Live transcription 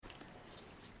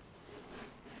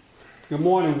Good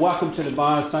morning. Welcome to the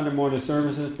Bond Sunday morning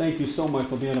services. Thank you so much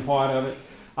for being a part of it.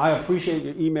 I appreciate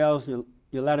your emails,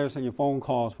 your letters, and your phone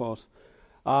calls, folks.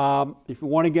 If you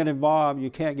want to get involved, you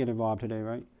can't get involved today,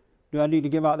 right? Do I need to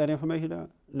give out that information now?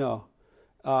 No.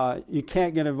 You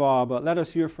can't get involved, but let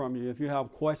us hear from you. If you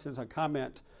have questions or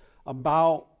comments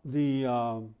about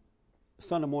the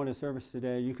Sunday morning service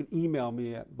today, you can email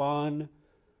me at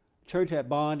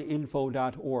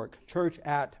church@bondinfo.org,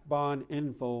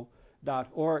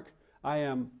 church@bondinfo.org. I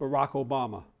am Barack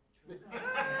Obama.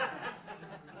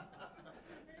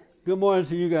 Good morning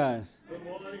to you guys. Good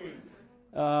morning.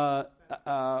 I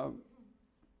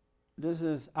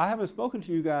haven't spoken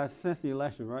to you guys since the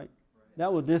election, right?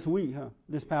 That was this week, huh?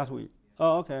 This past week.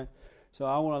 Oh, okay. So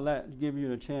I want to give you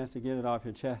the chance to get it off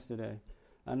your chest today.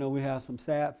 I know we have some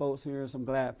sad folks here, some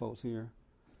glad folks here,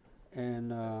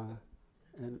 and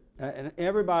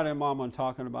everybody and Mama are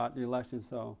talking about the election.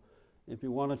 So if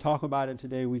you want to talk about it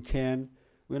today, we can.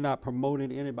 We're not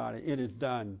promoting anybody. It is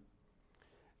done.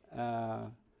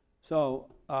 So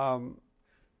I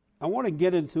want to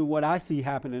get into what I see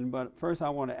happening, but first I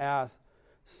want to ask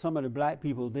some of the black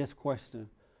people this question.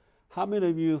 How many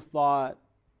of you thought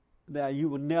that you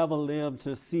would never live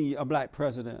to see a black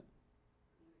president?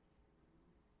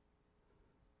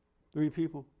 3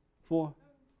 people? 4?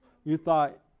 You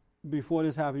thought, before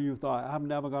this happened, you thought, I'm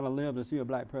never going to live to see a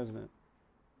black president.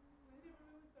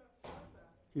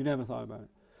 You never thought about it.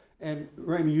 And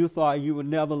Raymond, you thought you would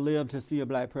never live to see a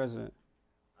black president.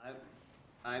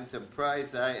 I'm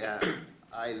surprised I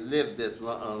lived this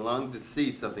long to see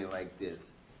something like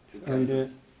this.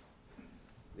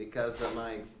 Because of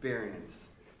my experience.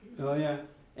 Oh, yeah.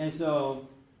 And so,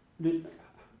 did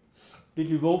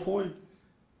you vote for him?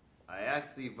 I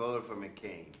actually voted for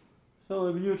McCain. So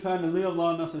if you're trying to live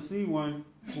long enough to see one,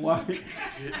 why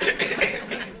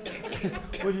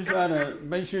would you try to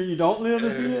make sure you don't live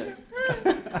to see it?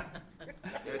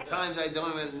 There are times I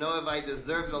don't even know if I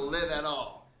deserve to live at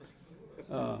all.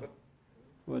 Well,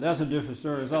 that's a different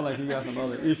story. It sounds like you got some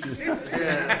other issues.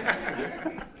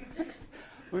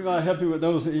 We're going to help you with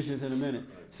those issues in a minute.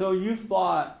 So you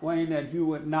thought, Wayne, that you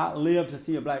would not live to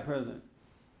see a black president?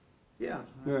 Yeah.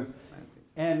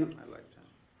 And my lifetime.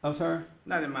 I'm sorry?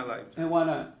 Not in my lifetime. And why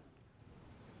not?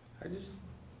 I just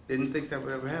didn't think that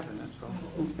would ever happen, that's all.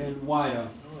 And why?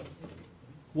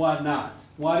 Why not?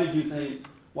 Why did you think?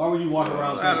 Why were you walking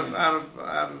around thinking? Out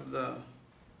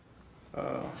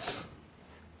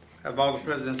of all the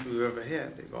presidents we've ever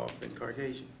had, they've all been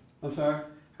Caucasian. I'm sorry?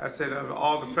 I said of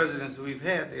all the presidents we've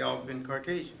had, they all been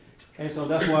Caucasian. And so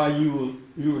that's why you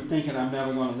were thinking, I'm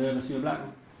never going to live to see a black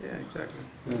one? Yeah, exactly.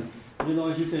 Yeah. You know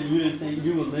what you said, you didn't think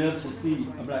you would live to see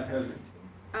a black president.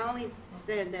 I only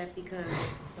said that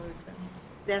because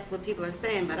that's what people are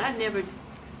saying, but I never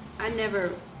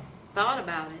thought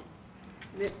about it.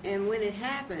 And when it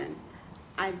happened,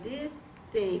 I did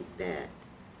think that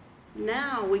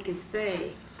now we can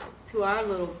say to our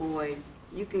little boys,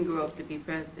 you can grow up to be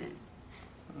president.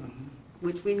 Mm-hmm.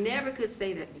 Which we never could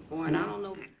say that before, and I don't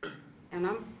know, and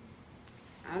I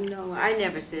know I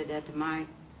never said that to my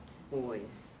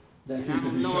boys. And I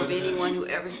don't know of anyone who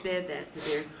ever said that to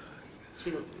their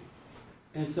children.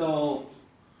 And so,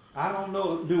 I don't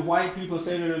know, do white people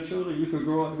say to their children, you could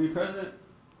grow up to be president?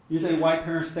 You think white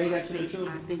parents say that to their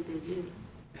children? I think they do.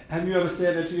 Have you ever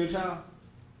said that to your child?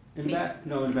 In the back?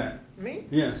 No, in the back. Me?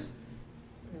 Yes.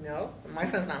 No, my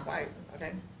son's not white,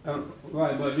 okay?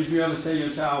 Right, but did you ever say to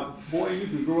your child, boy, you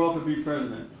could grow up and be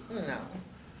president? No.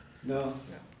 No?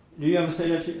 Do you ever say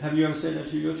that have you ever said that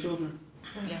to your children?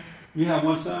 Yes. You have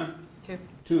one son? 2.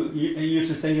 2. And you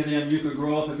used to say to them, you could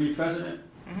grow up and be president?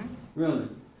 Mm-hmm. Really?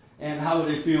 And how would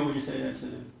they feel when you say that to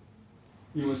them?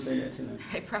 You would say that to them?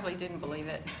 They probably didn't believe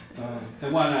it.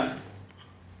 And why not?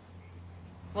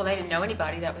 Well, they didn't know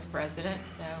anybody that was president,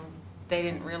 so they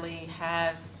didn't really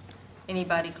have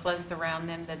anybody close around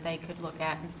them that they could look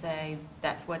at and say,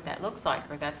 that's what that looks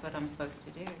like, or that's what I'm supposed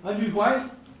to do. Are you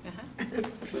white? Uh-huh.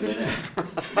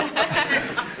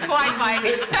 Quite white.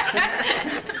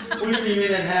 What do you mean they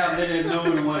didn't know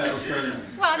anyone that was president?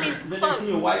 Well, I mean, did they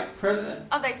see a white president?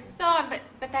 Oh, they saw him,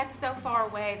 but that's so far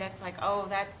away. That's like, oh,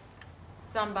 that's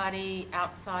somebody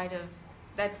outside of,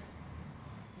 that's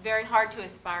very hard to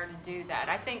aspire to do that.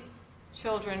 I think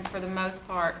children, for the most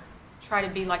part, try to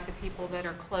be like the people that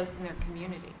are close in their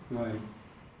community. Right.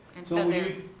 And so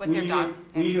they're when you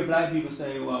hear black people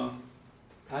say, well,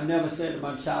 I never said to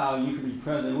my child, you can be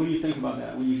president. What do you think about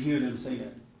that when you hear them say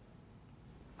that?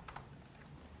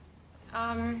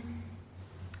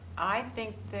 I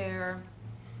think they're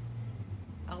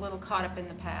a little caught up in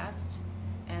the past,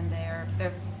 and they're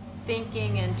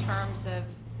thinking in terms of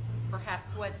perhaps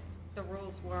what the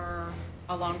rules were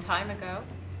a long time ago,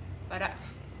 but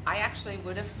I actually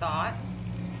would have thought,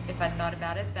 if I thought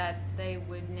about it, that they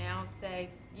would now say,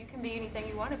 you can be anything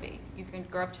you want to be. You can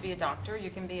grow up to be a doctor, you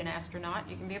can be an astronaut,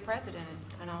 you can be a president. It's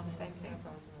kind of all the same thing.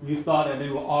 You thought that they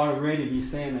would already be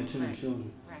saying that to the Right.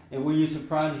 children. Right. And were you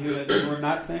surprised to hear that they were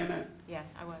not saying that? Yeah,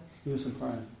 I was. You were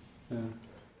surprised. Yeah.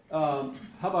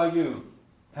 How about you?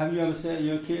 Have you ever said to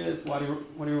your kids when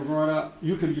they were growing up,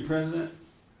 you could be president?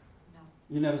 No.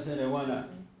 You never said that. Why not?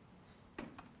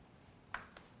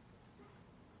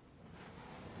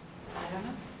 I don't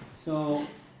know. So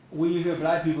when you hear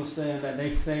black people saying that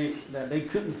they say that they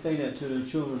couldn't say that to their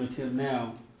children until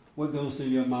now, what goes through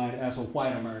your mind as a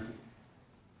white American?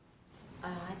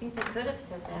 I think they could have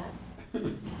said that.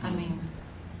 I mean,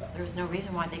 there's no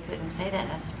reason why they couldn't say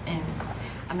that. And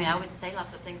I mean, I would say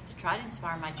lots of things to try to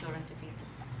inspire my children to be,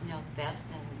 the best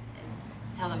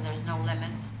and tell them there's no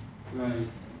limits. Right.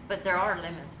 But there are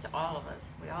limits to all of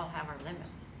us. We all have our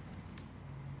limits.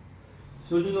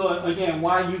 So you know again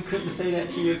why you couldn't say that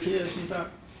to your kids, you thought?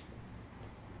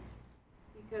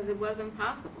 Because it wasn't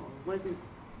possible. It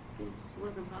just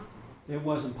wasn't possible. It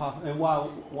wasn't possible. And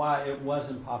why it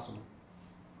wasn't possible?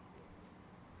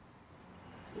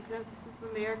 Because this is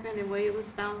America and the way it was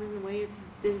founded and the way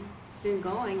it's been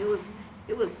going. It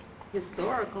was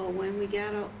historical when we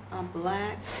got a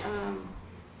black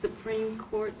Supreme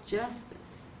Court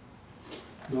justice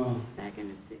No. back in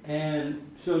the 60s. And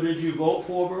so did you vote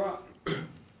for Barack?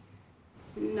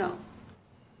 No.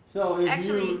 So if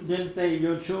Actually- you didn't think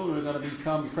your children were going to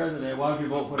become president, why would you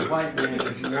vote for the white man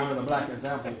if you wanted a black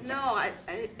example? No,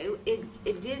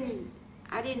 it didn't.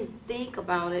 I didn't think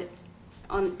about it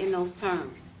in those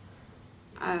terms.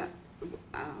 I'm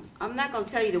not going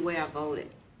to tell you the way I voted.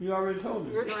 You already told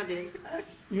me. No, I didn't.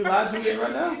 You lied to me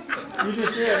right now? You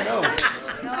just said no.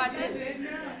 No, I didn't.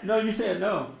 No, you said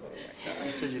no.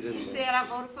 You said you You didn't. said I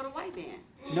voted for the white man.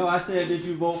 No, I said, did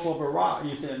you vote for Barack?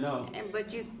 You said no.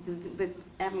 But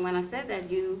when I said that,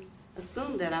 you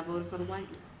assumed that I voted for the white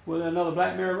man. Was there another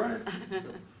black man running?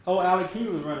 Oh, Alec Hughes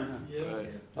was running. Huh? Right.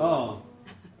 Oh.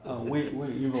 Oh, wait,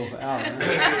 you vote for Alec. Huh?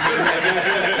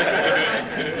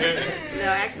 No,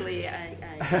 actually, I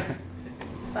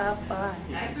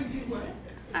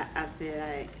said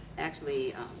I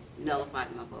actually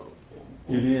nullified my vote.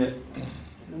 You did.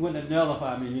 What did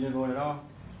nullify mean? You didn't vote at all?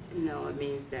 No, it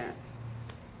means that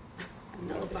I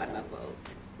nullified my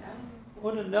vote.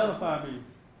 What did nullify mean?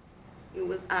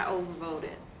 I overvoted.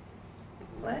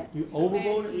 What? You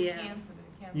overvoted? Yeah.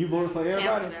 You voted for everybody?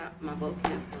 Canceled out. My vote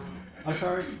canceled out. I'm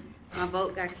sorry? My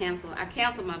vote got canceled. I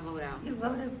canceled my vote out. You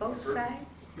voted both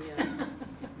sides? Yeah.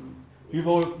 You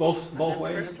voted both That's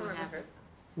ways? what happened.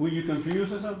 Were you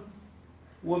confused or something?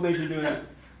 What made you do that?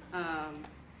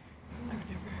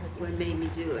 What made me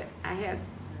do it?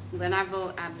 When I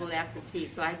vote absentee,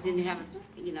 so I didn't have,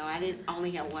 I didn't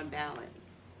only have one ballot.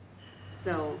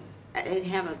 So I didn't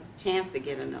have a chance to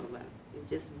get another ballot,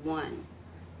 just one.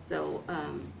 So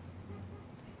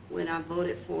when I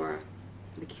voted for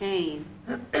McCain,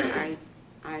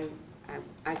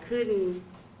 I couldn't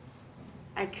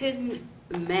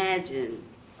imagine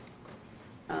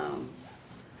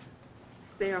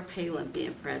Sarah Palin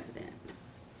being president.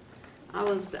 I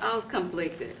was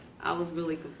conflicted. I was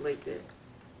really conflicted,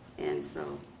 and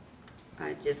so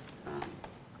I just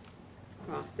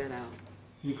crossed that out.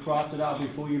 You crossed it out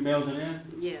before you mailed it in?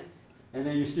 Yes, And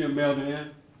then you still mailed it in?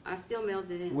 I still mailed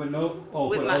it in. With no,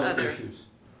 With for my other other issues?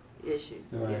 issues.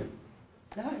 Right. Yeah.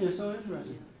 That is so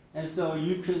interesting. And so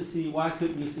you couldn't see, why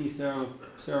couldn't you see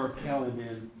Sarah Palin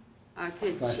being? I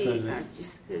could Vice cheat. President. I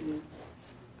just couldn't.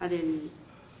 I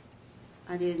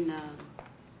didn't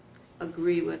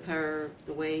agree with her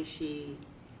the way she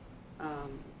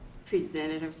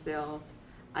presented herself.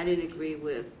 I didn't agree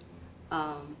with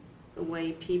the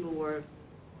way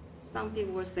some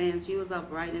people were saying she was a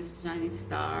bright and shining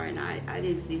star, and I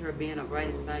didn't see her being a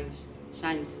bright and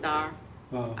shining star.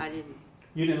 I didn't.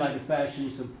 You didn't like the fact she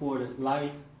supported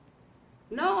life?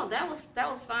 No, that was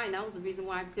fine. That was the reason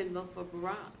why I couldn't vote for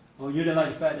Barack. Oh, you didn't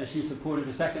like the fact that she supported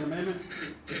the Second Amendment?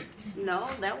 No,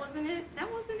 that wasn't it.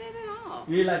 That wasn't it at all.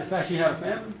 You didn't like the fact she had a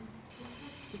family?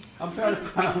 I'm trying to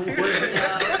find a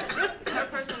word. It's her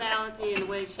personality and the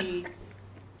way she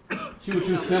She was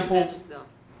too presents simple. herself.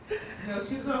 No,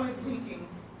 she was always winking.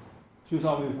 She was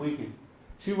always winking.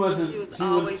 She wasn't. She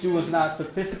was She was not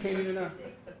sophisticated enough.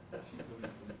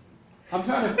 I'm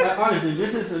trying to honestly.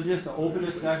 This is just an open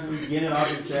discussion. We get it off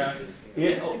the chat.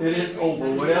 It is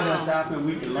over. Whatever has happened,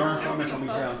 we can learn from it from each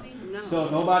other. No. So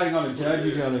nobody's gonna judge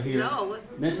each other here. No,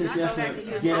 This is not just the fact to that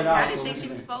she was get it folksy. out. I didn't so think we she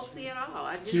was can- folksy at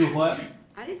all. She was what?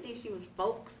 I didn't think she was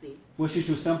folksy. Was she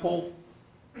too simple?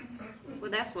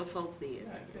 Well, that's what folksy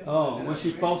is. Oh, was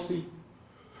she folksy?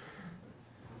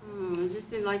 I just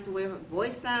didn't like the way her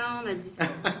voice sounded.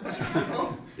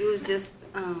 It was just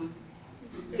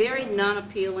very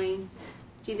non-appealing.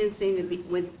 She didn't seem to be,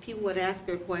 when people would ask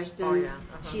her questions,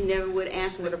 she never would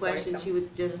answer the question. She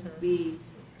would just be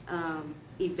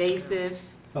evasive.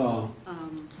 Oh,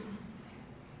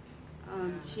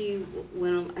 She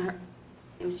went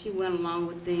along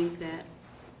with things that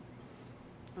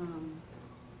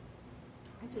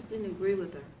I just didn't agree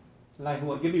with her. like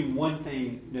what? Give me one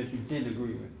thing that you didn't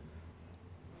agree with.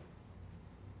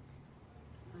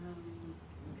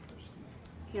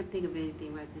 Can't think of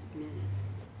anything right this minute.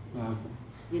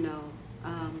 You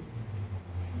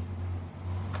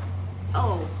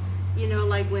know,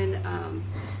 like when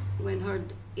her,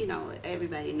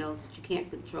 everybody knows that you can't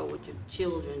control what your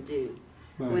children do.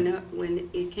 Right. When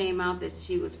it came out that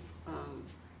she was,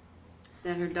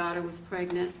 that her daughter was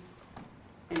pregnant,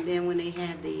 and then when they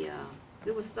had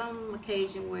there was some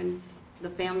occasion when the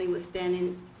family was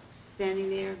standing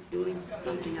there doing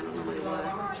something, I don't know what it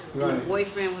was. And Right. the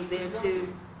boyfriend was there too,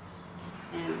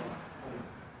 and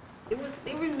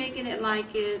they were making it like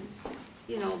it's,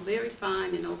 very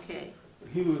fine and okay.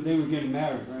 They were getting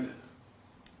married, right?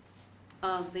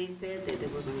 They said that they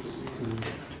were going to get married.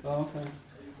 Oh, okay.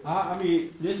 I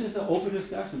mean, this is an open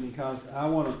discussion because I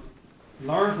want to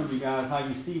learn from you guys how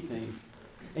you see things.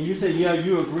 And you said, yeah,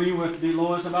 you agree with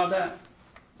Dolores about that?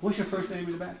 What's your first name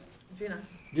in the back? Gina,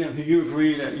 Jennifer, you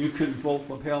agree that you couldn't vote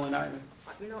for Pell and Ivy?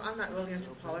 I'm not really into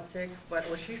politics, but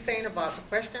what she's saying about the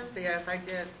questions, yes, I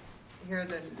did hear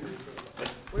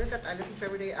what is that I listen to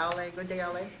every day, LA, Good Day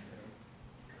LA?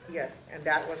 Yes, and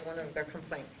that was one of their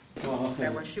complaints. Oh, okay.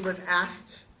 That when she was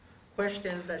asked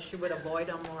questions, that she would avoid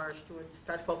them or she would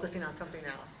start focusing on something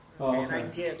else. Oh, And I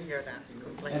okay. did hear that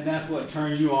complaint. And that's what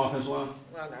turned you off as well?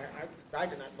 Well, no, I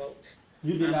did not vote.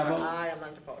 You did not vote? I am not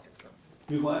into politics, no.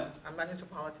 You what? I'm not into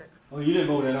politics. Oh, you didn't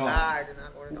vote at all? I did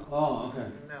not vote at all. Oh, okay.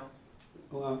 No.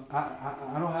 Well,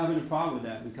 I don't have any problem with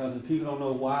that because if people don't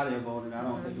know why they're voting, I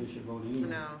don't think they should vote either.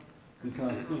 No,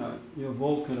 Because, your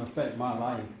vote could affect my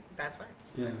life. that's right.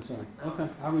 Yeah, sorry. Okay,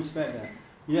 I respect that.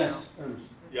 Yes, Ernest.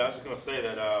 Yeah, I was just going to say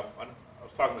that I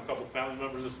was talking to a couple of family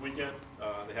members this weekend.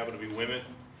 They happen to be women,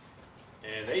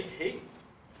 and they hate.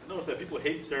 I noticed that people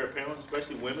hate Sarah Palin,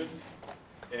 especially women.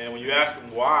 And when you ask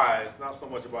them why, it's not so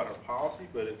much about her policy,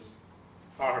 but it's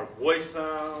how her voice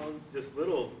sounds, just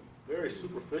little, very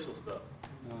superficial stuff.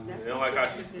 That's They don't not like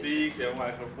how she superficial. speaks. They don't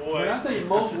like her But I voice. think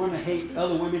most women hate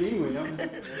other women anyway, don't they?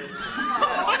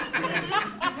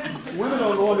 Women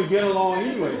don't normally get along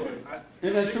anyway.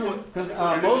 Isn't that true?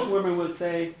 Because most women would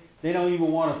say they don't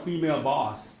even want a female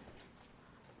boss.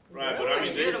 Right, but I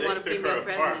mean, You don't want a they pick female her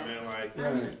apart, president. man. Like,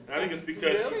 Right. I think it's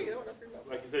because Really? she, You don't want to bring that up?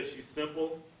 like you said, she's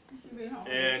simple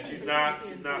and she's not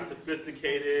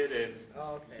sophisticated and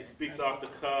Okay. she speaks off the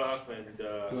cuff and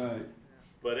Right.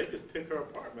 but they just pick her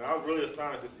apart, man. I was really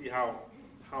astonished to see how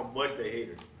much they hate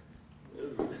her.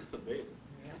 It's amazing.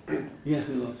 Yes,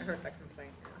 it was. I heard that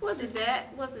complaint. Wasn't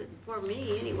for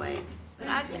me anyway, but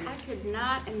I could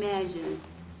not imagine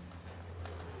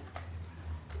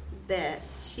that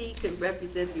she could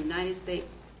represent the United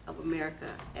States of America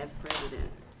as president.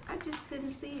 I just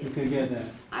couldn't see You it. can get that.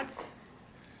 I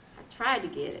tried to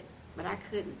get it, but I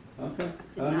couldn't. Okay. I I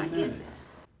could not understand get it. that.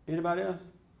 Anybody else?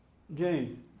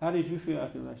 Jane, how did you feel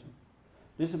after the election?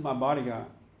 This is my bodyguard.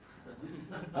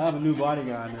 I have a new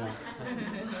bodyguard now.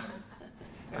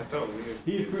 I felt weird.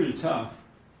 He's pretty tough.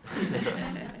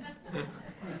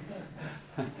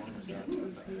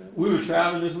 We were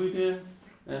traveling this weekend,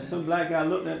 and some black guy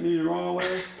looked at me the wrong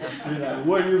way. He's like,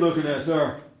 "What are you looking at,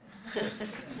 sir?"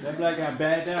 That black guy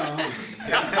backed down,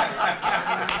 huh?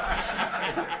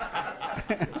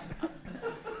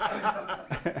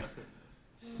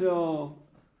 So,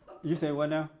 you say what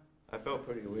now? I felt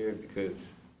pretty weird because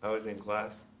I was in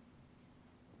class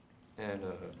and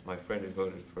my friend had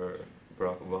voted for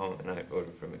Barack Obama and I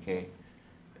voted for McCain.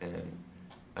 And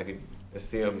I could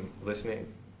see him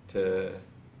listening to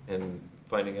and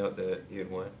finding out that he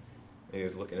had won. And he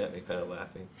was looking at me kind of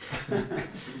laughing.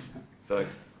 So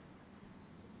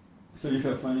So you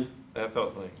felt funny? I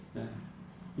felt funny. Yeah.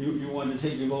 You wanted to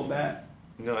take your vote back?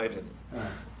 No, I didn't. All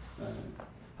right.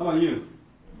 How about you?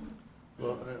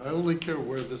 Well, I only care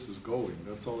where this is going.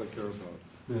 That's all I care about.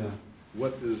 Yeah.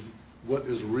 What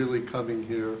is really coming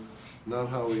here, not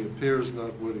how he appears,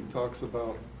 not what he talks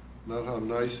about, not how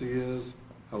nice he is,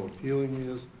 how appealing he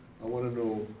is. I want to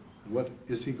know, what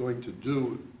is he going to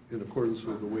do in accordance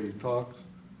with the way he talks,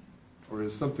 or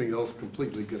is something else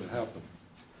completely going to happen?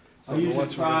 So Are you I'm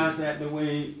watching surprised at the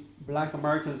way black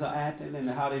Americans are acting and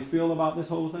how they feel about this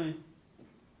whole thing?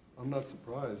 I'm not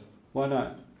surprised, Why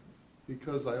not?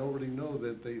 because I already know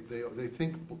that they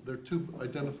think they're too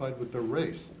identified with their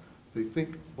race. They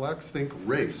think, blacks think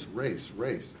race,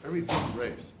 everything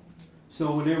race.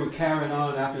 So when they were carrying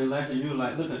on after the election, you were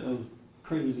like, look at those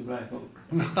crazy black folks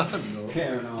No.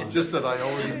 carrying on. It's just that I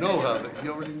already know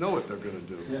you already know what they're gonna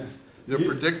do. Yeah. They're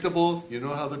predictable, you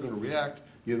know how they're gonna react,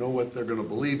 you know what they're gonna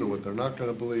believe and what they're not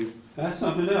gonna believe. That's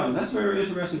something else. That's a very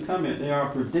interesting comment. They are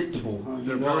predictable. Huh? You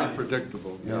They're know very that.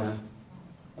 predictable, yes.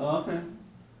 Yeah. Oh, okay.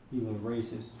 You little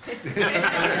racist.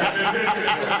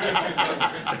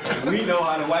 We know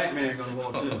how the white man gonna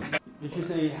vote too. Did you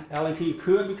say LAP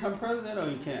could become president or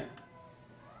you can't?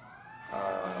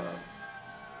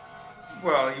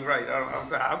 Well, you're right.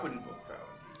 I wouldn't vote for Alan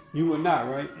You would not,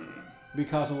 right?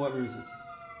 Because of what reason? Key.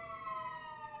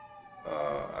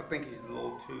 I think he's a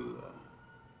little too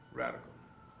radical.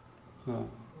 Huh.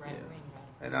 Right,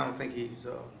 Yeah. And I don't think he's.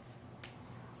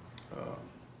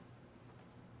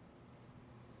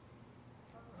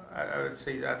 I would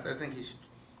say that I think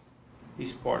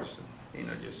he's partisan. You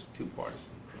know, just too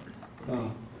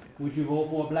partisan. Would you vote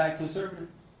for a black conservative?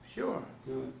 Sure.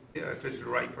 Good. Yeah, if it's the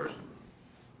right person.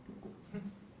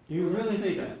 You really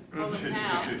think that? Colin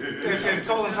Powell. If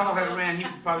Colin Powell had ran, he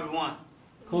would probably won.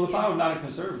 Colin Powell's not a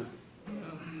conservative.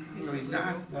 No, he's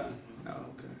not. Uh, No,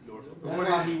 okay. That's What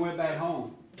why is- he went back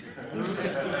home.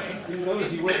 You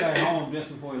notice he went back home just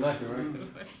before he left it,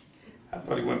 right? I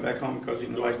thought he went back home because he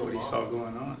didn't like what he saw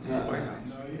going on in the White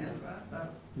House.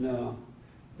 No.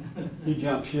 He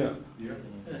jumped ship.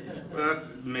 Well,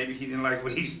 maybe he didn't like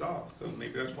what he saw, so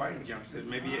maybe that's why he jumped ship.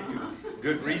 Maybe he had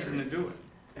good reason to do it.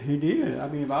 He did. I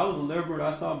mean, if I was a liberal and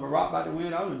I saw Barack about to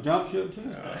win, I would have jumped ship too.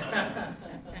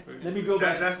 Let me go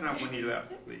back. That's not when he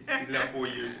left, please. He left 4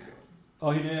 years ago.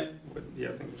 Oh, he did? But yeah,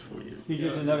 I think it was 4 years. He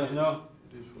just let us know?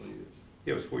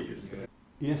 Yeah, it was 4 years ago.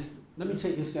 Yes. Let me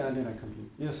take this guy and then I come to you.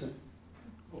 Yes, sir.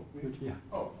 Yeah.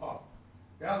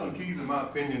 Alan Keyes, in my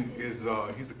opinion, is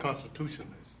he's a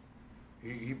constitutionalist.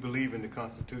 He believes in the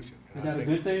Constitution. Is that a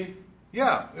good thing?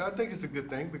 Yeah, I think it's a good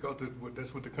thing because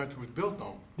that's what the country was built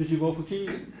on. Did you vote for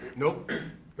Keys? Nope.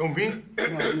 On me?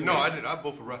 No, No, I didn't. I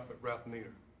voted for Ralph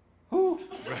Nader. Who?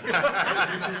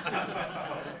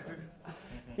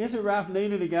 Isn't Ralph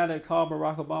Nader the guy that called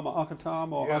Barack Obama Uncle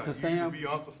Tom or Yeah, Uncle he Sam? used to be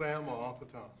Uncle Sam or Uncle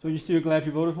Tom. So you still glad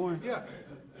you voted for him? Yeah.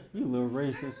 You little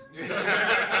racist.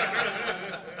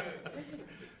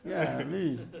 Yeah,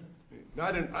 me. No,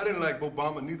 I didn't like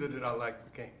Obama. Neither did I like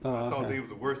McCain. Oh, I thought okay. they were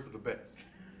the worst of the best.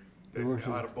 The worst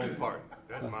Out of both parties.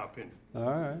 That's my opinion. All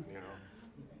right. You know.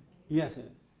 Yes, sir.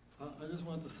 I just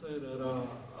want to say that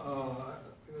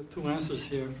two answers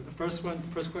here. The first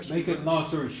question. Make it long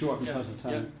story short because of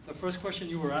Yeah. time. The first question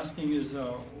you were asking is,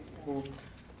 I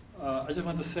just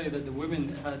want to say that the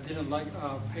women didn't like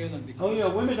Palin because. Oh yeah,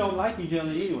 women don't like each other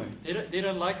anyway. They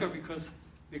didn't like her because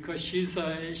she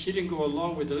didn't go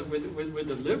along with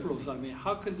the liberals. I mean,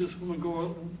 how can this woman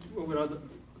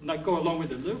not go along with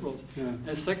the liberals? Yeah.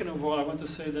 And second of all, I want to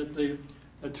say that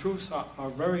the troops are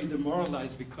very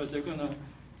demoralized because they're gonna.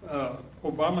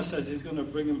 Obama says he's going to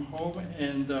bring him home,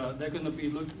 and they're going to be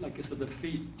looked like it's a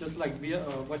defeat, just like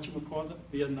Vietnam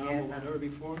or whatever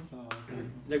before. Okay.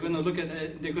 They're going to look at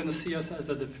it, they're going to see us as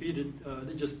a defeated.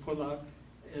 They just pull out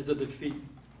as a defeat.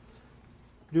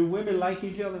 Do women like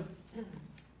each other?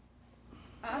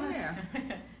 Oh, yeah.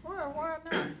 Why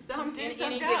not? Some do, In some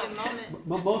any don't. given moment.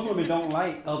 But most women don't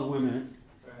like other women.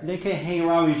 They can't hang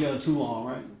around with each other too long,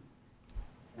 right?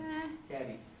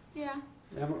 Yeah,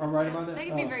 Am I right about that? they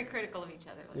can be very critical of each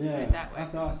other, let's yeah, put it that way.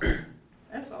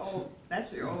 That's awesome.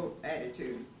 That's your old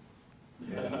attitude.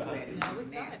 No, we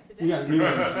saw it today. We got new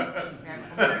ones.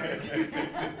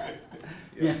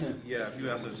 Yes, sir. Yeah, if you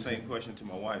ask her the same question to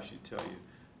my wife, she'd tell you,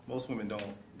 most women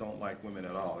don't like women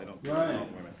at all. They don't get Right. along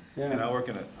with women. Yeah. And I work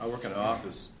in an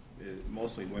office,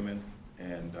 mostly women,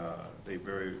 and they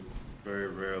very, very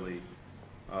rarely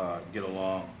get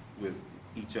along with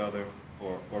each other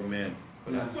or men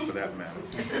for that matter.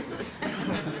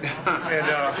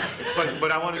 And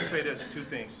but I want to say this, two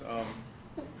things.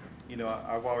 You know,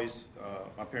 I've always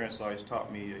my parents always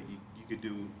taught me that you could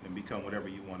do and become whatever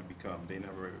you want to become. They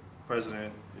never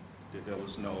president. There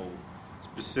was no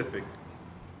specific.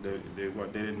 They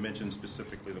didn't mention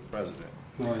specifically the president.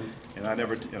 Right. And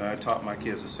I taught my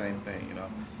kids the same thing. You know,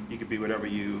 you could be whatever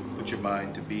you put your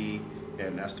mind to be,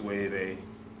 and that's the way they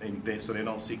so they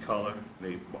don't see color.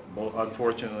 They both,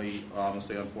 unfortunately, I'm gonna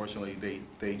say unfortunately,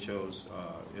 they chose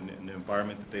in the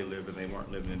environment that they live in.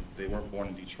 They weren't born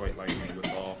in Detroit like me with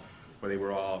all, where they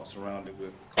were all surrounded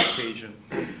with Caucasian.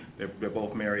 They're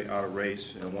both married out of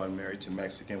race, and one married to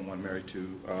Mexican, one married to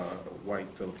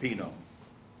white Filipino.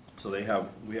 So we have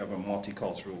a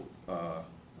multicultural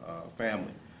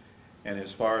family. And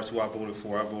as far as who I voted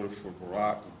for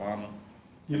Barack Obama.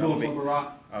 You voted for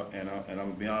Barack? And I'm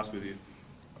going to be honest with you,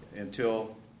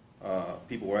 until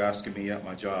people were asking me at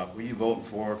my job, who are you voting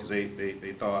for? Because they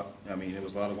thought, I mean, there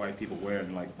was a lot of white people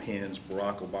wearing like pins,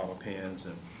 Barack Obama pins.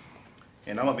 And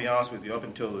I'm going to be honest with you, up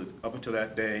until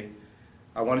that day,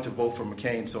 I wanted to vote for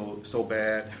McCain so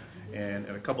bad. And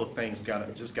a couple of things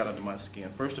just got under my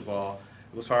skin. First of all,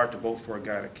 it was hard to vote for a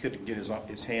guy that couldn't get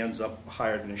his hands up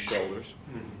higher than his shoulders.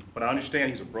 But I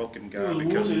understand he's a broken guy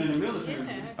because in the military.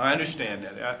 I understand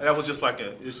that. That was just like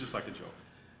it's just like a joke.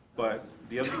 But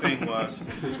the other thing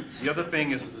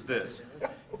is this: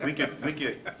 we could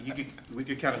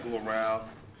kind of go around.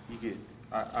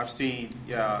 I've seen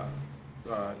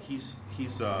he's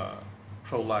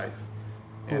pro-life,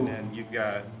 and then you've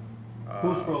got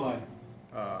who's pro-life?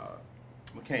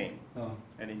 McCain, Oh.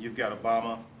 and then you've got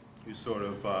Obama, who's sort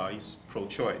of he's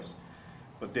pro-choice,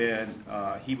 but then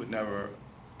he would never,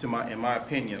 in my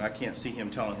opinion, I can't see him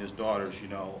telling his daughters,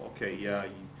 okay,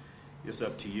 it's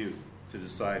up to you to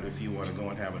decide if you want to go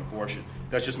and have an abortion.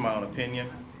 That's just my own opinion.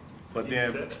 But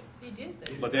then,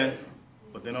 but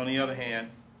then on the other hand,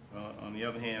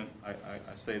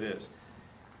 I say this: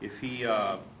 if he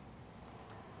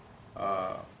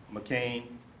McCain.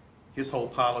 His whole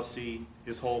policy,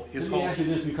 his whole. Let me ask you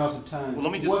this because of time. Well,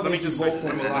 let me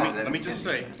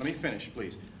finish,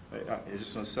 please.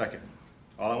 Just in a second.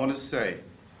 All I want to say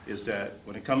is that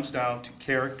when it comes down to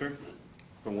character,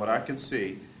 from what I can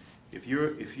see, if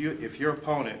your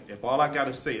opponent, if all I got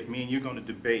to say, if me and you're going to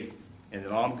debate, and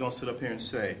then all I'm going to sit up here and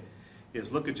say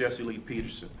is, look at Jesse Lee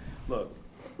Peterson. Look,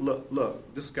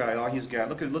 this guy, all he's got.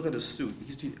 Look at his suit.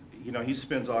 He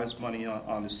spends all his money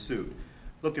on his suit.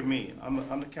 Look at me. I'm the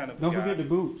kind of guy. Don't forget the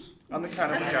boots. I'm the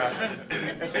kind of guy.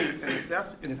 And see, if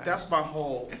that's my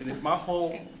whole, and if I'm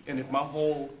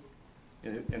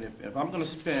going to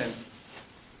spend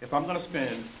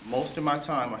most of my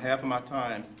time or half of my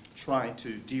time trying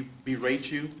to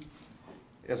berate you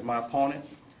as my opponent,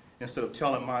 instead of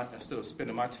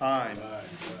spending my time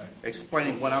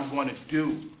explaining what I'm going to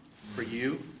do for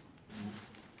you,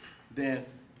 then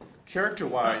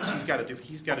character-wise, he's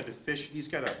got a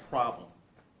problem.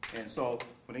 And so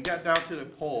when it got down to the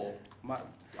poll,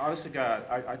 honest to God,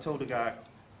 I told the guy,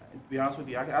 to be honest with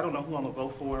you, I don't know who I'm going to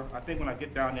vote for. I think when I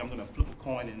get down there, I'm going to flip a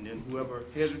coin, and then whoever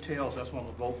heads or tails, that's what I'm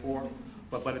going to vote for.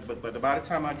 But by the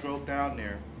time I drove down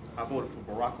there, I voted for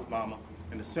Barack Obama,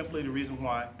 and it's simply the reason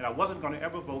why. And I wasn't going to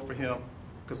ever vote for him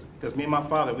because me and my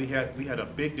father, we had a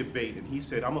big debate, and he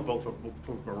said, I'm going to vote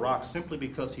for Barack simply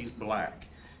because he's black.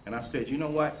 And I said, you know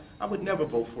what? I would never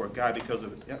vote for a guy because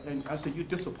of it. And I said, you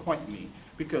disappoint me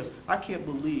because I can't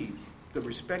believe the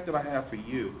respect that I have for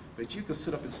you, that you could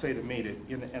sit up and say to me that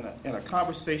in a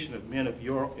conversation of men of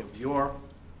your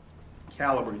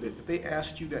caliber, that if they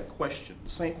asked you that question, the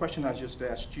same question I just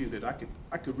asked you, that I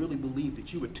could really believe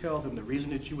that you would tell them the reason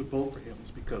that you would vote for him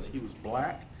is because he was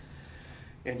black,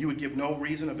 and you would give no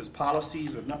reason of his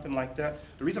policies or nothing like that.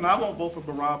 The reason I won't vote for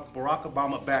Barack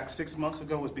Obama back 6 months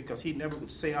ago is because he never would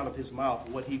say out of his mouth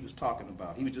what he was talking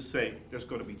about. He would just say, there's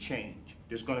going to be change.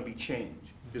 There's going to be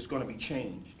change. There's going to be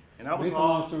change. And that was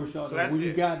all. So that's when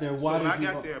you got there, why did you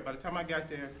got there, by the time I got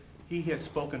there, he had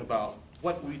spoken about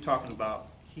what we were talking about.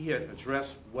 He had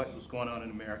addressed what was going on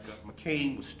in America.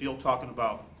 McCain was still talking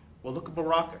about, well, look at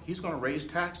Barack. He's going to raise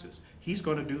taxes. He's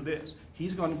going to do this.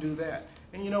 He's going to do that.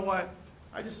 And you know what?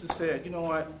 I just said, you know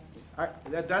what?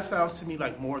 That sounds to me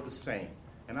like more of the same.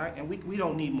 And we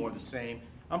don't need more of the same.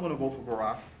 I'm going to vote for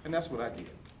Barack, and that's what I did.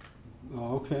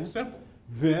 Oh, okay. Simple.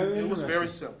 It was very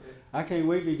simple. I can't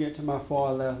wait to get to my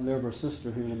far left liberal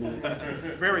sister here in a minute.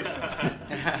 Very simple.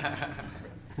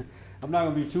 I'm not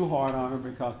going to be too hard on her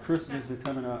because Christmas is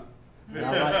coming up. And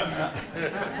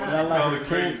I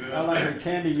like her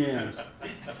candy yams.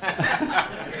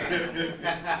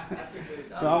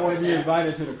 So I want to be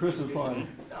invited to the Christmas party.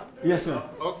 Yes, sir.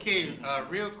 Okay,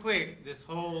 real quick, this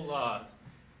whole,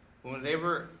 when they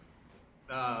were,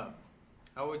 how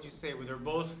would you say, well, they're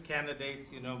both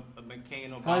candidates,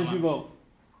 McCain, Obama. How did you vote?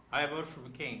 I voted for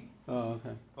McCain. Oh,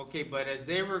 okay. Okay, but as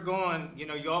they were going,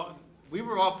 we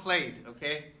were all played,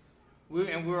 okay? We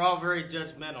were all very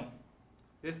judgmental.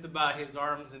 Just about his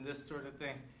arms and this sort of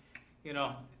thing. We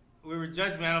were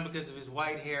judgmental because of his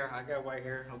white hair. I got white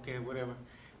hair. Okay, whatever.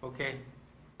 Okay.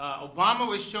 Obama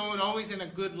was shown always in a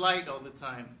good light all the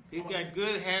time. He's got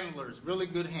good handlers, really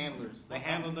good handlers. They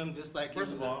handle them just like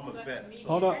First of all, I'm a vet.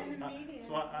 Hold on.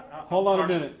 Hold on a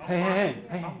minute. Hey.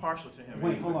 I'm partial to him.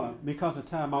 Wait, hold on. Because of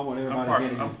time, I want everybody to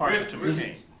get in. I'm partial to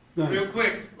McCain. Real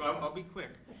quick. I'll be quick.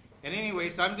 And anyway,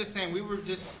 so I'm just saying, we were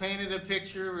just painted a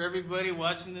picture, everybody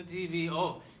watching the TV.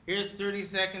 Oh, here's 30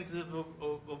 seconds of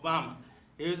Obama.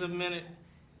 Here's a minute.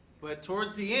 But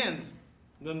towards the end,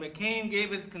 when McCain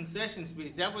gave his concession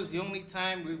speech, that was the only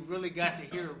time we really got to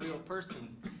hear a real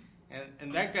person.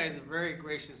 And that guy's a very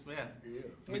gracious man. Yeah.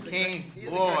 McCain, He's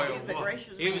a boy,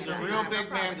 gracious he was a man. real big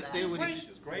man to say what he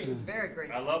He's great. He's very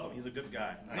gracious. I love him. He's a good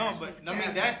guy. No, but I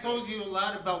mean that told you a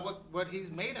lot about what he's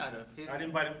made out of. I'd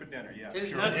invite him for dinner. Yeah, His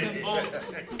sure. nuts and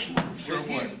bolts. Sure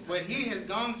What he has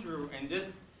gone through, and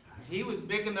just he was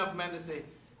big enough man to say,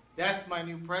 "That's my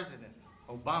new president,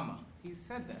 Obama." He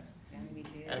said that.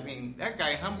 I mean, that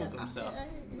guy humbled himself.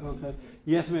 Okay.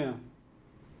 Yes, ma'am.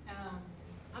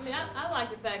 I mean, I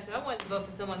like the fact that I wanted to vote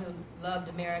for someone who loved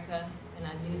America, and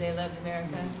I knew they loved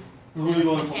America. Who That you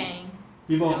was voted for? McCain.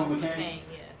 You voted That for was McCain?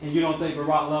 yes. And you don't think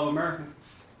Barack loved America?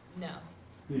 No,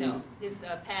 You no. do? His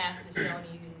past is showing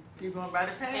you You're going by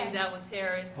the hangs past. out with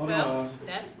terrorists. Hold Well, on.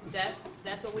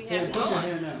 that's what we Yeah, have to put go your on.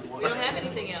 hand down. We don't have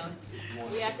anything else.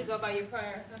 We have to go by your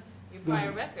prior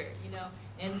record, you know.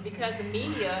 And because the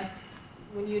media,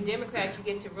 when you're a Democrat, you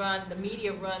get to run. The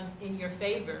media runs in your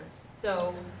favor.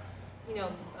 So, you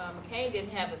know, McCain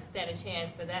didn't have a stand a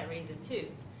chance for that reason too.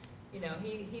 You know,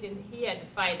 he had to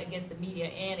fight against the media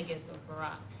and against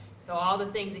Barack. So all the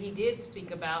things that he did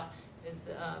speak about is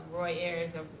the Roy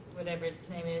Ayers or whatever his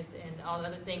name is, and all the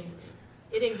other things.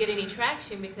 It didn't get any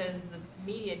traction because the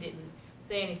media didn't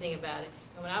say anything about it.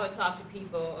 And when I would talk to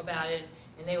people about it,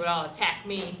 and they would all attack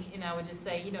me, and I would just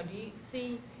say, you know, do you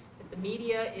see that the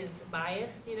media is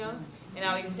biased, you know? And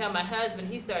I would even tell my husband,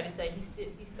 he started to say,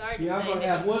 he started Yeah, to I'm say going to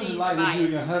that ask, he what is sees it the like when you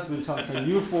and your bias. husband talking?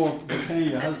 You for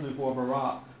McCain, your husband for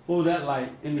Barack. What was that like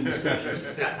in the discussions?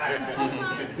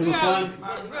 It was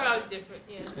We're always different,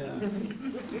 yeah. Yeah.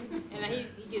 And he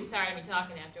gets tired of me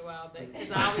talking after a while, but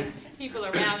because I always, people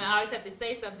around, I always have to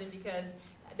say something because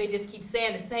they just keep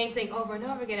saying the same thing over and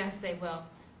over again. I say, well,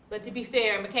 but to be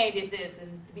fair, McCain did this,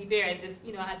 and to be fair, this,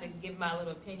 you know, I have to give my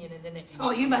little opinion, and then they,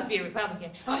 oh, you must be a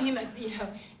Republican. Oh, you must be, you know,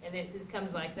 and it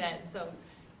comes like that. And so,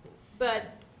 but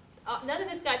none of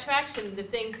this got traction, the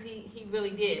things he really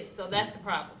did. So that's the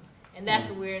problem. And that's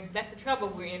that's the trouble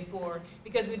we're in for,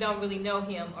 because we don't really know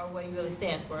him or what he really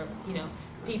stands for. You know,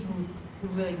 people who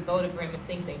really voted for him and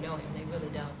think they know him, they really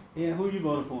don't. Yeah, who you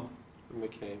voted for?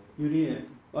 McCain. You did.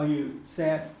 Are you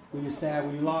sad? Were you sad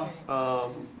when you lost?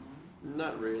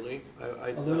 Not really.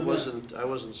 I little bit?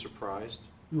 wasn't surprised.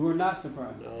 You were not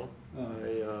surprised? No.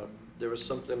 Oh. There was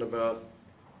something about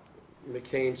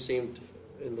McCain seemed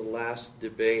in the last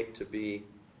debate to be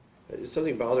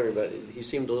something bothering about it. He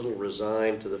seemed a little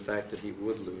resigned to the fact that he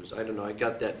would lose. I don't know. I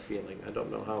got that feeling. I don't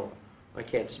know how. I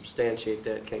can't substantiate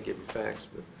that. Can't give you facts,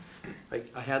 but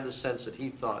I had the sense that he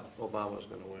thought Obama was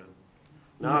going to win.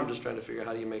 Now I'm just trying to figure out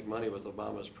how do you make money with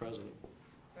Obama as president.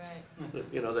 Right.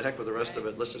 You know, the heck with the rest of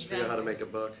it. Let's just figure out how to make a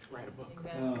buck. Write a book.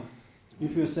 Exactly. You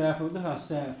feel sad for? Look how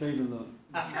sad Fabian look.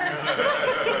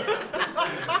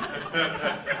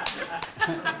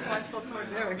 Watchful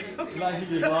towards Eric. Like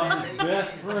he just lost his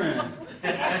best friend.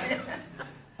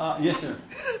 Yes, sir.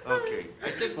 Okay, I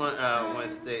just want to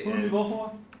say, Who did you vote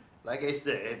for? like I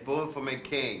said, I voted for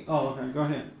McCain. Oh, okay. Go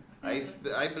ahead.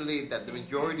 I believe that the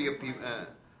majority of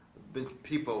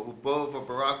people who voted for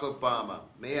Barack Obama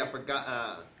may have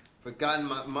forgotten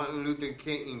Martin Luther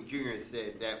King Jr.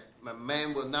 said that a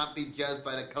man will not be judged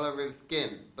by the color of his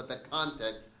skin, but the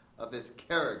content of his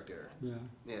character. Yeah.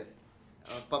 Yes.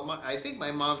 But I think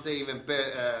my mom said even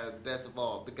best of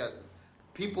all, because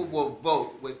people will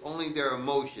vote with only their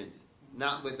emotions,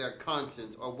 not with their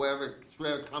conscience or whatever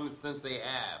shred of common sense they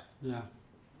have. Yeah.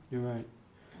 You're right.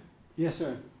 Yes,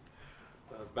 sir.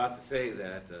 I was about to say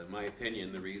that, in my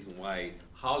opinion, the reason why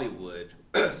Hollywood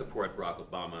supported Barack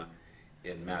Obama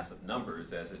in massive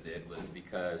numbers as it did was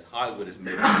because Hollywood has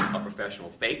made a professional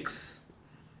fakes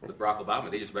with Barack Obama.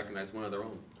 They just recognized one of their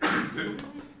own.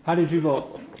 How did you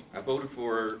vote?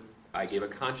 I gave a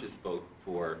conscious vote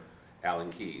for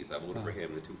Alan Keyes. I voted for him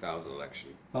in the 2000 election.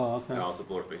 Oh, okay. I also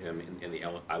voted for him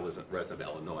I was a resident of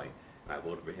Illinois. And I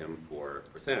voted for him for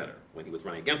senator when he was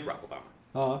running against Barack Obama.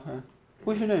 Oh, okay.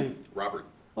 What's your name? Robert.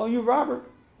 Oh, you Robert.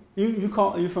 You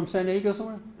from San Diego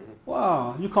somewhere? Mm-hmm.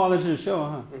 Wow. You called into the show,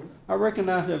 huh? Mm-hmm. I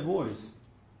recognize that voice.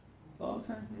 Oh,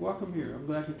 okay. Welcome here. I'm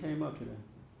glad you came up today.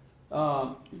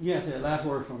 Yes, Ed, last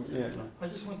word from Ed. I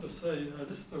just want to say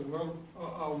this is a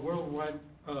worldwide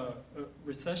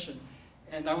recession,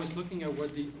 and I was looking at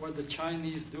what the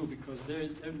Chinese do, because they're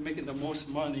making the most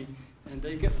money, and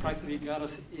they practically got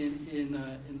us in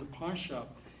the pawn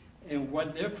shop, and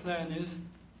what their plan is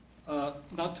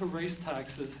not to raise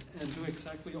taxes and do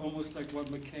exactly almost like what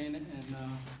McCain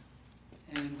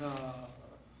and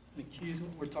Keyes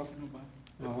were talking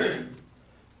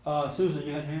about. Susan,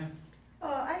 you had a hand? Oh,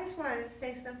 I just wanted to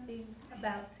say something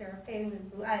about Sarah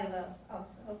Palin, who I love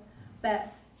also.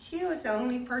 But she was the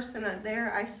only person out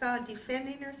there I saw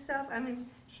defending herself. I mean,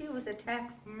 she was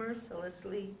attacked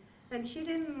mercilessly, and she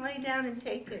didn't lay down and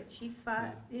take it. She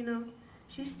fought, you know.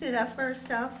 She stood up for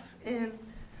herself, and,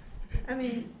 I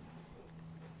mean,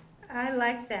 I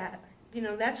like that. You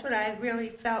know, that's what I really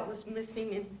felt was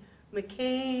missing in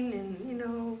McCain, and, you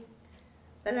know.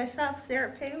 But I saw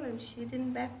Sarah Palin, she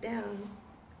didn't back down.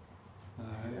 All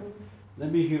right.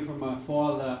 Let me hear from my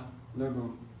father,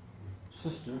 liberal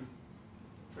sister.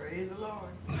 Praise the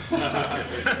Lord. I'm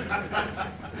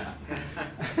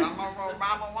an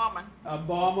Obama woman.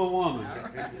 Obama woman.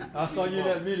 I saw you in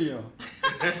that video.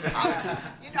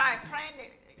 I planned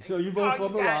it. So you vote for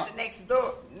Called you guys Barack?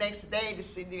 the next day to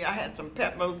see. I had some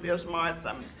Pepto Bismol,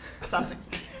 something.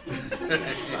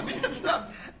 Some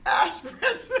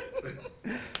aspirin.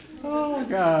 Oh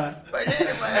God. But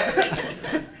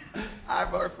anyway, I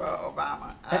vote for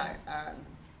Obama.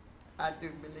 I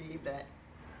do believe that.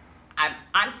 I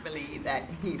honestly believe that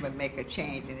he would make a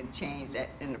change, and a change that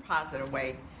in a positive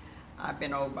way. I've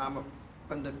been Obama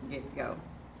from the get-go,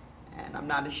 and I'm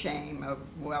not ashamed of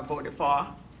who I voted for.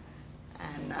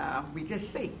 And we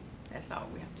just see. That's all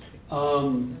we have to do.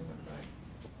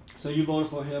 So you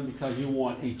voted for him because you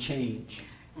want a change.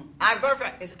 I vote for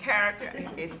his character,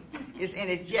 his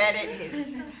energetic,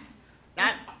 his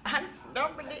not. I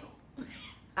don't believe.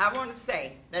 I want to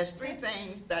say there's three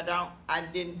things that I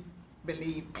didn't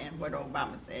believe in what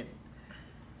Obama said,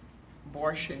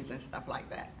 abortions and stuff like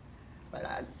that.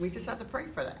 But we just have to pray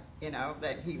for that,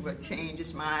 that he would change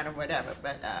his mind or whatever.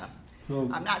 But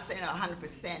I'm not saying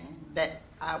 100% that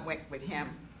I went with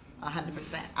him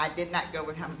 100%. I did not go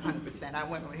with him 100%. I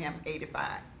went with him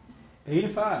 85.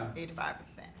 85?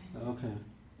 85%. Okay.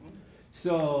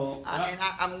 So...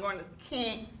 I'm going to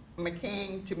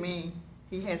McCain, to me,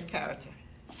 he has character.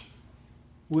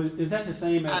 Is that the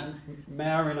same as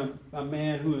marrying a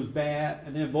man who is bad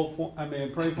and then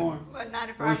pray for him? Well,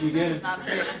 95% is not a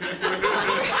bad.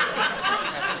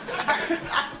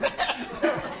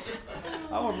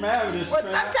 I'm going to marry this Well,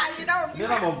 man. sometimes,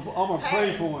 Then I'm going to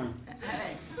pray for him.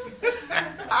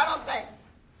 I don't think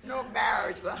no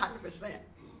marriage was 100%.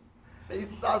 You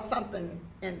saw something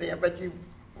in there, but I'm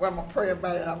going to pray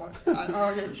about it. I'm going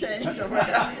to get changed or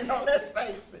whatever. Let's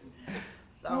face it.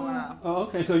 So,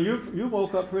 okay, so you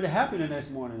woke up pretty happy the next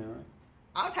morning, right?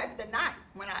 I was happy that night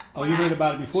when you heard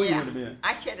about it before you went to bed?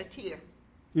 I shed a tear.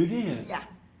 You did? Yeah.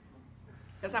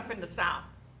 Because I'm in the South.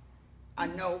 I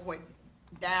know what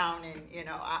down, and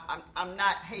I'm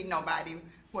not hating nobody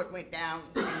what went down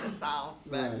in the South,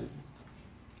 but right.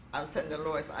 I was telling the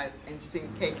Lord, and seen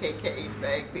KKK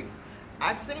drag people.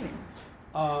 I've seen it.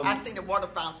 I've seen the water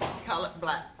fountains colored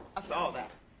black. I saw that.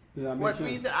 Yeah, what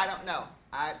reason? I don't know.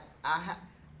 I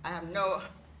have no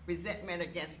resentment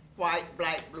against white,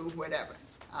 black, blue, whatever.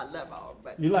 I love all,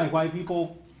 but you like white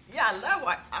people? Yeah, I love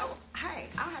white. I don't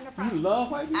have no problem. You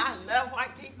love white people? I love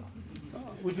white people.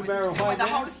 Oh, would you marry a white when the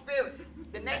man? Holy Spirit,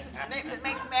 the next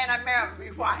man I marry will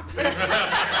be white.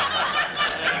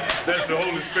 That's the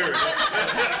Holy Spirit.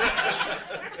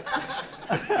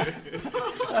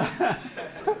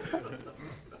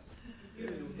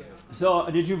 So,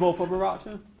 did you vote for Barack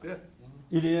too? Yeah.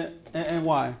 You did? And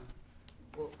why?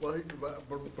 Well,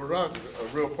 Barack is a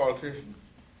real politician.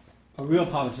 A real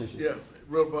politician? Yeah,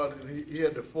 real politician. He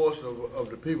had the force of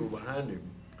the people behind him,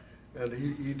 and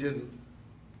he didn't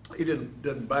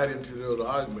bite into those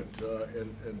arguments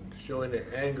and show any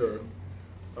anger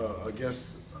against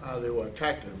how they were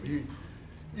attacking him.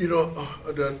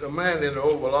 The man in the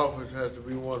Oval Office has to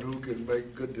be one who can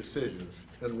make good decisions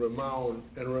and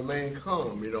remain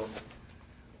calm.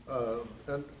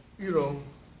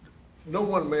 No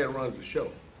one man runs the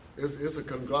show. It's a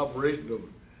conglomeration of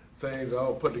things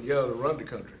all put together to run the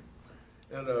country.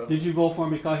 And did you vote for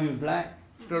him because he was black?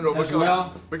 No,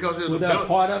 because his was that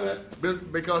part of it?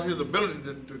 Because his ability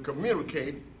to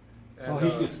communicate and,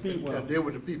 he could speak well. and deal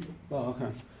with the people. Oh,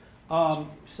 okay.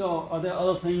 So, are there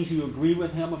other things you agree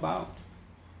with him about?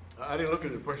 I didn't look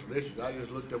at the impersonations. I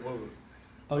just looked at what was.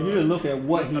 Oh, you didn't look at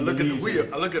what he I look at the believes wheel.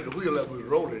 in. I look at the wheel that was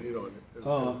rolling.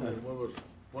 Okay. And what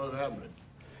was happening.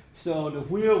 So the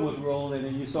wheel was rolling,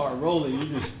 and you saw it rolling. You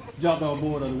just jumped on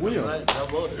board of the wheel. Right,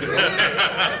 jump on it.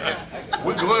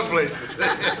 We're going places.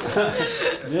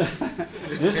 Yeah.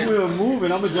 This wheel moving.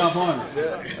 I'm gonna jump on it.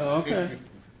 Yeah. Oh, okay.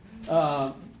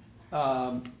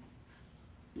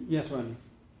 Yes, Randy.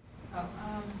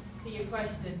 To your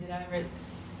question, did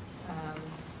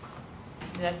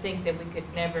I think that we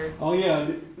could never? Oh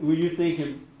yeah. Were you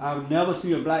thinking I would never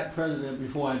see a black president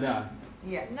before I die?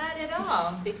 Yeah. Not at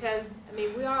all, because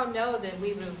we all know that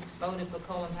we would have voted for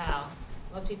Colin Powell.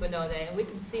 Most people know that. And we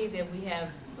can see that we have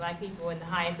black people in the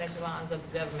highest echelons of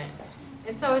the government.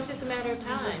 And so it's just a matter of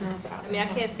time. I mean, I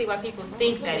can't see why people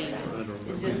think that even.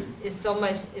 It's so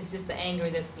much, it's just the anger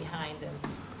that's behind them,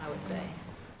 I would say.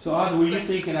 So, Arthur, were you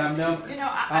thinking I'll never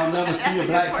see a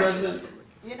black president?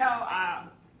 You know,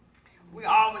 we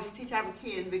always teach our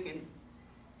kids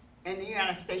in the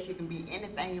United States, you can be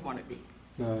anything you want to be.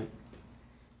 Right.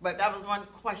 But that was one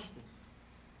question.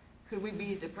 Could we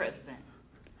be the president?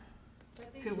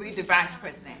 Could we be the vice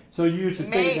president? So you used to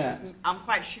think that? I'm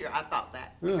quite sure I thought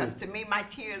that. Really? Because to me, my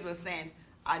tears were saying,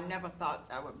 I never thought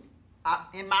I would,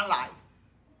 in my life,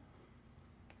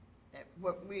 that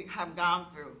what we have gone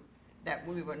through, that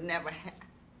we would never have,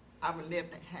 I would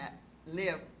live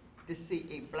to see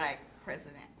a black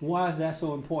president. Why is that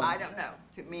so important? I don't know.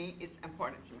 To me, it's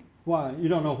important to me. Why? You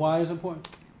don't know why it's important?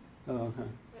 Oh,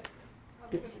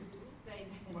 okay.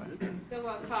 Someone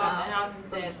called the house and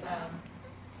said,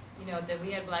 you know, that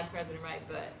we had a black president, right?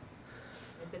 But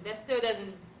they said that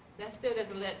still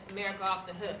doesn't let America off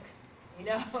the hook, you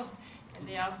know. And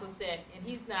they also said, and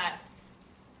he's not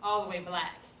all the way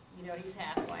black, you know, he's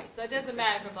half white. So it doesn't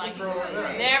matter for black people.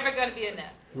 It's never going to be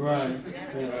enough. Right. It's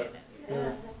never going to be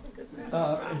enough.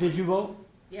 Yeah. Did you vote?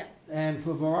 Yes. And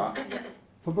for Barack? Yes.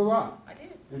 For Barack? I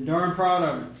did. And darn proud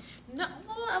of it. No,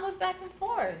 I was back and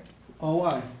forth. Oh,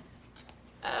 why?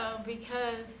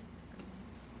 Because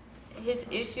his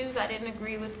issues, I didn't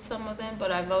agree with some of them,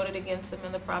 but I voted against him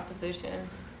in the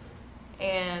propositions.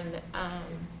 And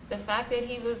the fact that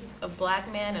he was a black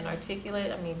man and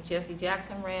articulate, I mean, Jesse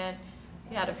Jackson ran,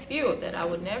 he had a few that I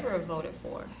would never have voted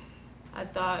for. I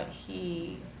thought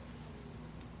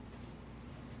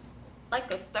like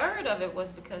a third of it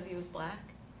was because he was black.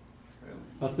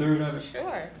 A third of it?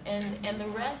 Sure. And the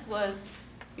rest was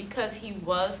because he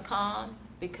was calm,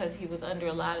 because he was under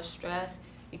a lot of stress,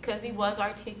 because he was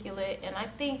articulate, and I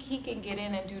think he can get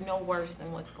in and do no worse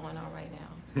than what's going on right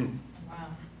now. Wow.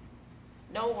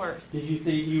 No worse. Did you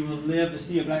think you would live to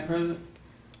see a black president?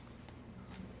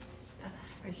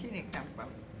 Where she didn't come from.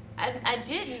 I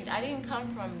didn't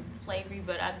come from slavery,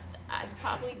 but I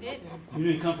probably didn't. You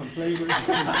didn't come from slavery?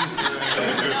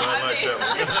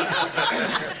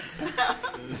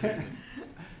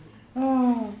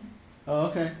 Oh,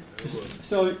 okay.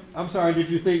 So, I'm sorry, did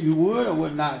you think you would or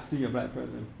would not see a black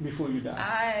president before you died?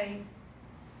 I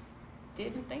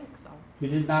didn't think so. You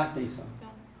did not think so? No.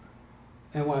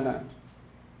 And why not?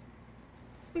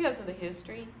 It's because of the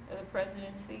history of the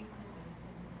presidency.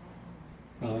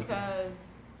 Because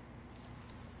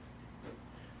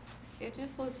it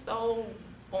just was so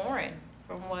foreign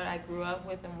from what I grew up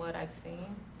with and what I've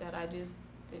seen that I just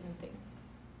didn't think.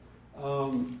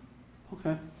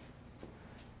 Okay.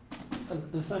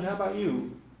 Son, how about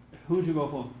you? Who'd you go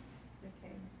for?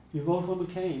 McCain. You voted for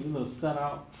McCain, you little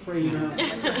set-out traitor.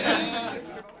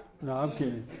 No, I'm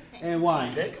kidding. And why?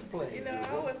 You know,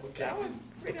 I was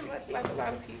pretty much like a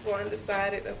lot of people,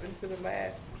 undecided up until the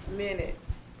last minute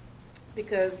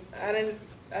because I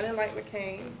didn't like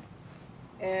McCain,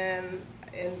 and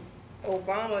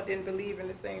Obama didn't believe in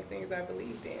the same things I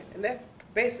believed in, and that's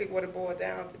basically what it boiled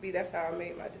down to be. That's how I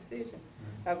made my decision.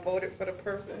 I voted for the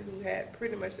person who had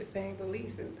pretty much the same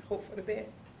beliefs and hope for the best.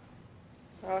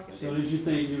 That's all I can do. So did you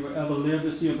think you would ever live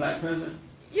to see a black president?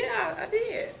 Yeah, I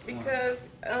did, because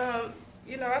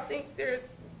you know, I think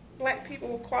black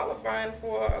people qualifying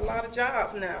for a lot of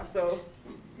jobs now. So,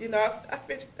 you know, I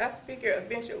figure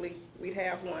eventually we'd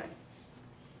have one.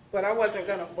 But I wasn't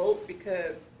gonna vote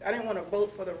because I didn't want to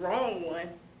vote for the wrong one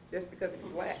just because he's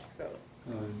black. So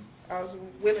I was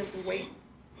willing to wait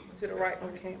until the right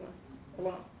one came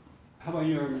along. How about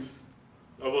you, Ernest?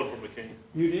 I voted for McCain.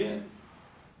 You did?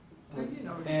 Well, you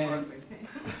know, and I'm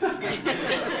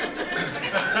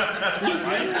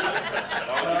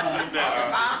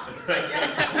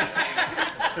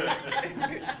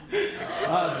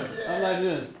like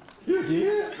this. You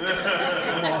did?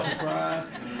 I'm all surprised.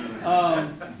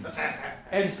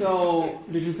 And so,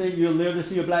 did you think you'll live to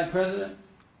see a black president?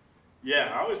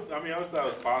 Yeah, I always thought it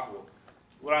was possible.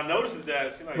 What I noticed is that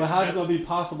it seemed like. But how's it going to be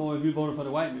possible if you voted for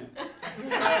the white man?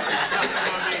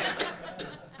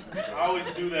 I always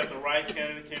knew that if the right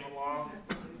candidate came along,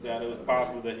 that it was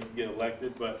possible that he could get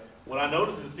elected. But what I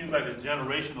noticed is it seems like a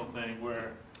generational thing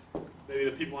where maybe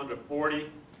the people under 40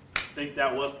 think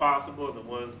that was possible, and the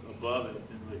ones above it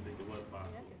didn't really think it was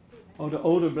possible. Oh, the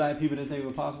older black people didn't think it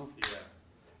was possible? Yeah.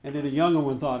 And then the younger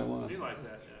one thought it was. It seemed like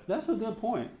that, yeah. That's a good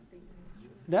point.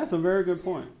 That's a very good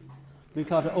point.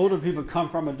 Because the older people come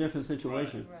from a different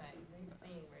situation. Right. They've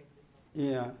seen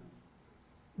racism. Yeah.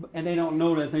 And they don't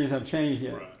know that things have changed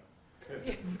yet.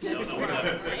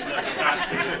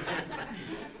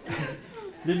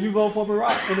 Did you vote for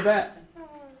Barack in the back?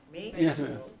 Me? Yes,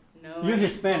 ma'am. No. You're I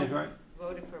Hispanic, right?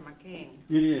 Voted for McCain.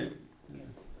 You did?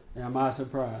 Am I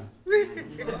surprised?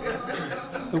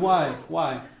 Why?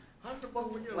 Why?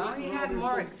 Well, he had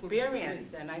more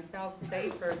experience, and I felt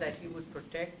safer that he would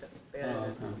protect us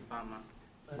better than Obama.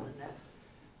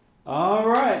 All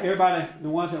right, everybody, the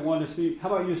ones that want to speak.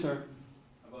 How about you, sir?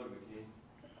 I voted McCain.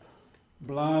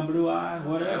 Blonde, blue eye,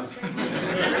 whatever.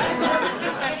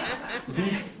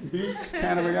 beast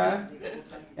kind of a guy?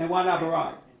 And why not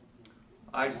Barack?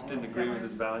 I just didn't agree with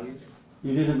his values.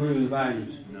 You didn't agree with his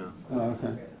values? No. Oh,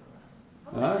 okay.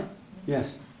 All right.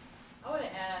 Yes. I want to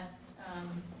ask,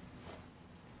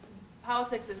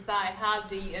 politics aside, how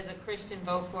do you, as a Christian,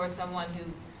 vote for someone who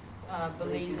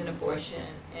believes in abortion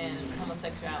and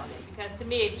homosexuality? Because to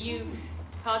me, if you,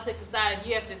 politics aside, if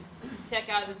you have to check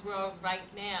out of this world right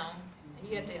now, and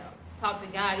you have to talk to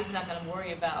God, he's not going to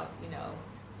worry about,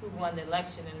 who won the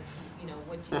election and,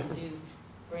 what you can do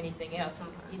or anything else.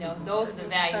 Those are the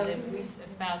values that we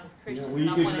espouse as Christians. When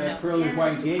you get to that pearly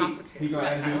white gate, he's going to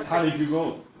ask you, how did you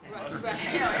vote? Right. I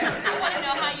want to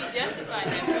know how you justify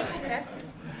that,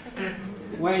 really.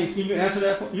 Wayne, can you answer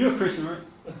that for you're a Christian, right?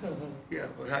 Yeah,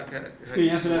 but how can you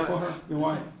answer that for her, your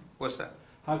wife? What's that?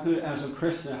 How could, as a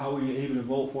Christian, how were you able to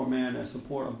vote for a man that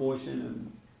support abortion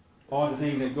and all the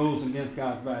things that goes against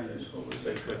God's values?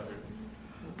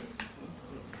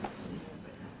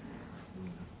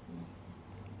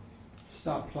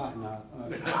 Stop plotting now.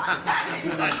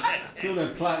 Feel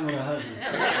like plotting with her husband.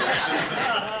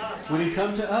 When he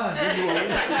comes to us, this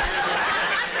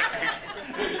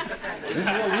is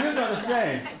what we're going to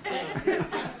say.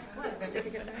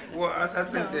 Well, I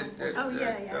think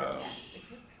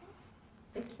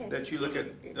that you look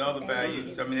at the other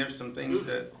values. I mean, there's some things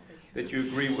that you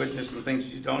agree with, and there's some things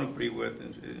you don't agree with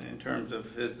in terms of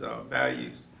his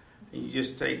values. And you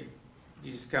just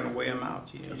kind of weigh them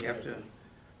out. You have to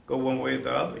go one way or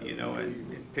the other,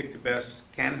 and pick the best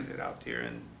candidate out there.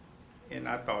 And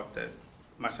I thought that,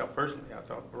 myself personally, I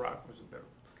thought Barack was a better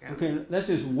candidate. Okay, let's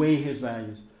just weigh his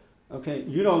values. Okay,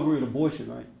 you don't agree with abortion,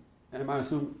 right? Am I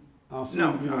assuming? No, I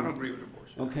don't agree with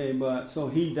abortion. Okay, but so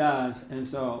he does, and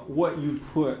so what you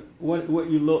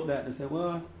looked at and said,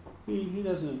 well, he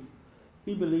doesn't,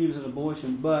 he believes in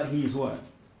abortion, but he's what?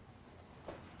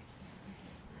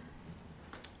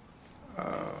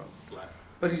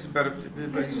 But he's better.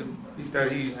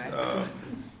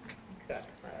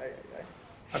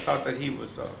 I thought that he was.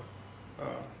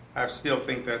 I still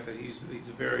think that he's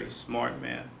a very smart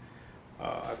man.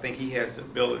 I think he has the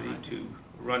ability to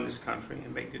run this country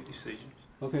and make good decisions.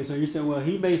 Okay, so you said, well,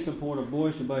 he may support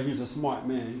abortion, but he's a smart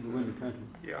man. He can run the country.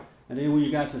 Yeah. And then when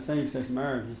you got to same-sex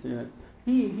marriage, you said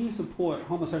he support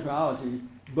homosexuality,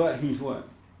 but he's what?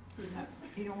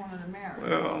 He don't want to marry.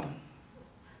 Well.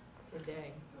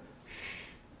 Today.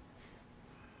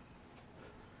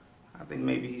 I think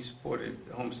maybe he supported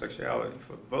homosexuality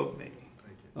for the vote, maybe.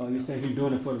 Oh, you say he's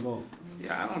doing it for the vote?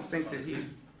 Yeah, I don't think that he's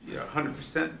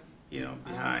 100%,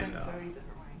 behind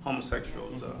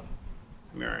homosexuals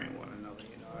marrying one another.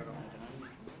 I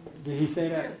don't. Did he say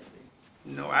that?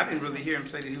 No, I didn't really hear him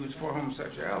say that he was for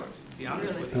homosexuality. To be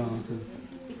honest with you. Oh, okay.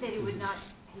 He said he would not.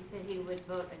 He said he would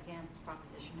vote against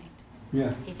Proposition 8.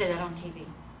 Yeah. He said that on TV.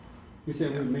 He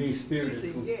said we're mean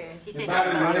spirited. Yes. He said By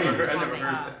the I way, never heard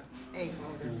that.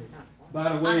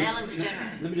 by the way, on Ellen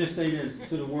DeGeneres. Let me just say this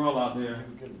to the world out there.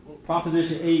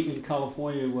 Proposition 8 in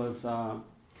California was on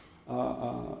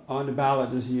the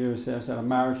ballot this year. It says that a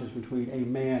marriage is between a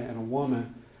man and a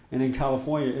woman. And in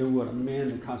California, it would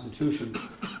amend the Constitution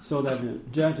so that the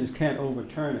judges can't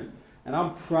overturn it. And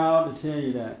I'm proud to tell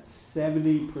you that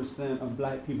 70% of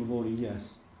black people voted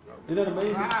yes. Isn't that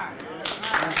amazing?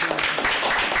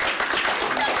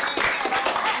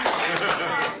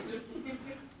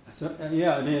 So,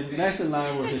 yeah, and then next in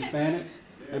line were Hispanics,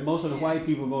 and most of the white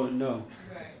people voted no.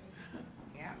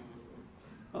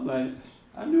 I'm like,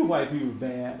 I knew white people were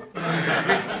bad.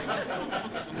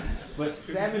 But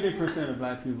 70% of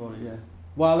black people voted yes.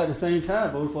 While at the same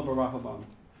time voted for Barack Obama.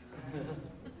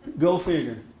 Go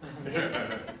figure.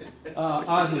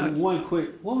 Osmond, one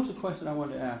quick, what was the question I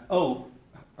wanted to ask? Oh,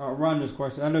 run this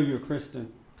question. I know you're a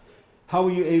Christian. How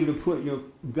were you able to put your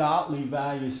godly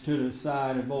values to the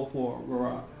side and vote for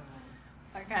Barack?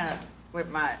 I kind of, with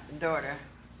my daughter,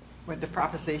 with the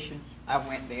propositions, I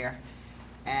went there.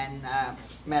 And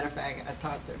matter of fact, I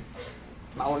talked to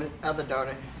my other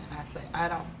daughter, and I said, I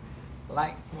don't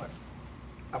like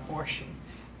abortion.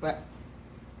 But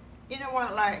you know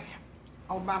what, like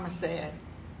Obama said,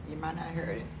 you might not have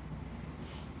heard it.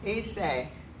 He said,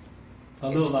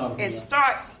 it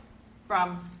starts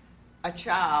from a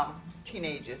child,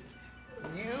 teenager.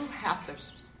 You have to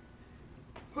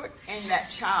put in that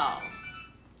child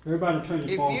Everybody turn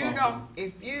your phones off.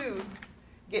 If you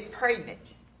get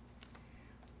pregnant,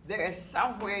 there is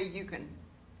somewhere you can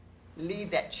leave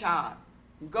that child.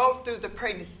 Go through the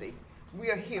pregnancy.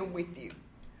 We are here with you.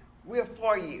 We are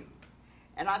for you.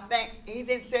 And I think he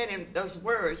didn't say it in those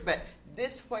words, but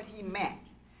this is what he meant.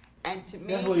 And to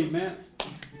me, That's what he meant.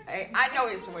 I know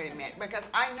it's what he meant because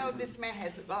I know this man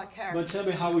has a lot of character. But tell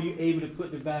me, how were you able to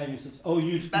put the values?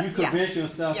 You convinced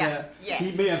yourself that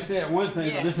he may have said one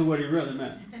thing, but this is what he really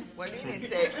meant. Well, he didn't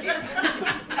say it.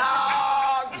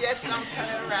 No, just don't turn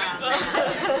it around.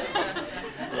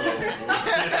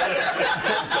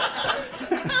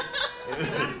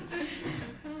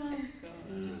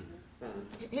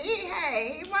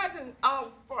 He wasn't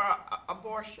all for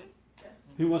abortion.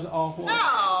 He wasn't all for it?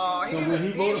 No. So when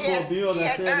he voted for a bill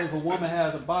that said if a woman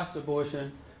has a botched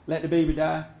abortion, let the baby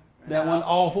die, that wasn't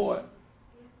all for it?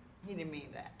 He didn't mean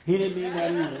that. He didn't mean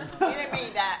that either. He didn't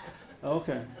mean that.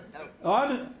 Okay.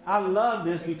 I love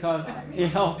this because it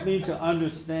helped me to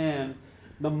understand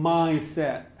the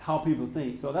mindset, how people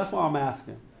think. So that's why I'm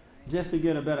asking, just to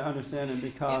get a better understanding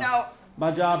because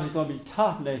my job is going to be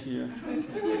tough next year.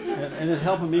 And it's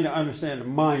helping me to understand the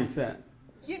mindset.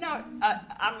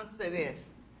 I'm going to say this.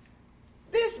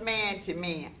 This man, to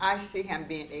me, I see him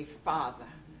being a father.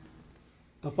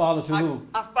 A father to who?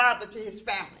 A father to his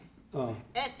family. Oh.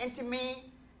 And to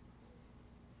me,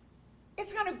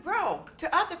 it's going to grow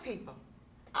to other people.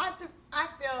 I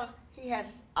feel he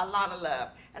has a lot of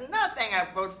love. And another thing I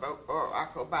voted for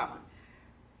Barack Obama,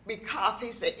 because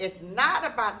he said it's not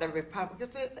about the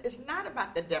Republicans, it's not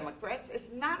about the Democrats,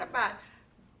 it's not about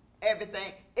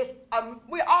everything. It's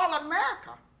we're all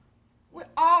America. We're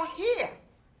all here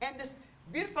in this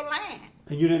beautiful land.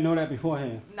 And you didn't know that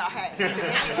beforehand? No, hey, to me,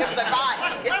 it was a body.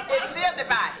 It's still the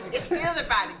body. It's still the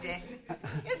body, Jesse.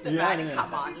 It's the body. Yeah.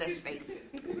 Come on, let's face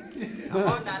it. Come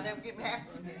on now, let me get happy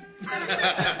here.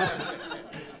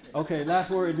 Okay, last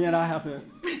word, then I have to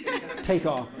take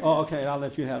off. Oh, okay, I'll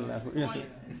let you have the last word. Yes, sir.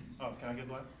 Oh, can I get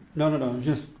the last? No,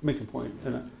 just make a point.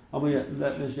 And I'm going to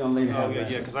let this young lady have that.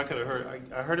 Yeah, because I could have heard,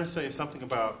 I heard him say something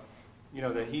about,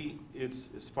 that it's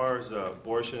as far as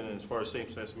abortion and as far as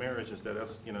same-sex marriage, is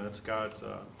that's God's,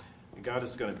 God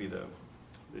is going to be the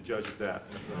judge of that.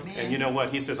 And you know what?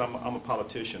 He says, I'm a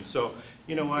politician. So,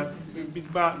 you know what?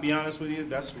 Be honest with you,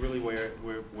 that's really where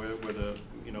the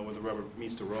rubber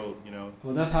meets the road,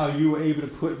 Well, that's how you were able to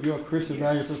put your Christian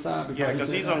values aside. Yeah, because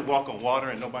he's on walk on water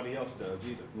and nobody else does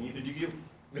either. Did you get?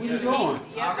 Where you going?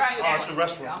 Oh, it's a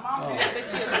restaurant.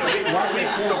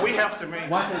 So we have to make.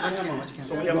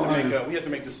 So we have to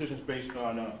make decisions based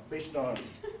on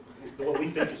what we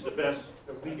think is the best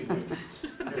that we can do.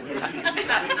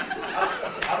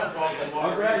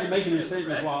 I'm glad you're making these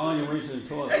statements while on your way to the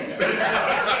toilet.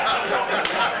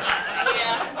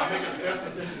 I'm making the best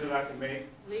decision that I can make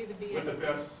with the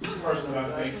best person that I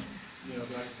think.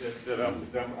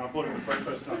 I'm voting for the first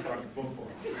person I'm trying to vote for.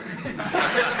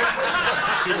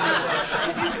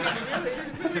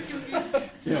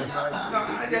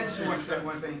 I just want to say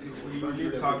one thing too. When you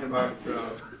were talking about,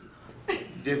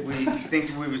 did we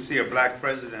think we would see a black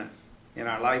president in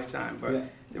our lifetime? But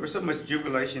there was so much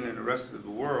jubilation in the rest of the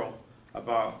world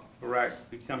about Barack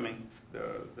becoming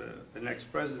the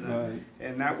next president, right.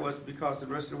 And that was because the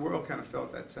rest of the world kind of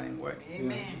felt that same way.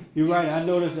 Amen. Yeah. You're right. I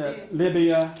noticed that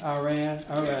Libya, Iran,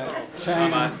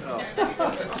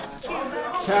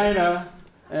 China,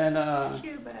 and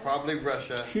probably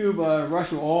Russia. Cuba and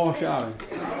Russia were all shouting.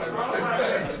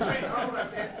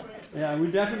 Yeah,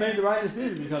 we definitely made the right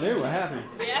decision because they were happy.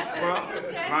 Yeah. Well,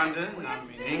 London,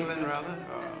 England rather,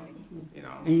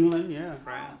 England, yeah.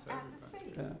 France,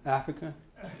 Africa.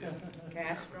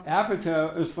 Castro.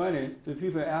 Africa, it was funny. The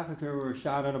people in Africa were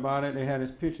shouting about it. They had this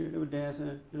picture. They were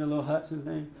dancing in the little huts and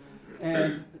things.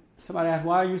 And somebody asked,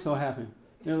 "Why are you so happy?"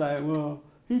 They're like, "Well,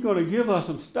 he's going to give us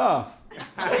some stuff.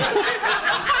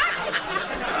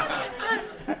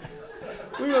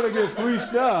 We're going to get free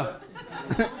stuff."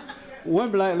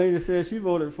 One black lady said she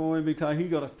voted for him because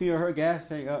he's going to fill her gas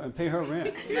tank up and pay her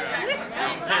rent. Pay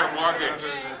her mortgage.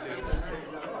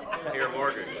 Pay her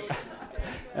mortgage.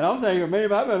 And I'm thinking,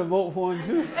 maybe I better vote for him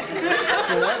too. For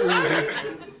that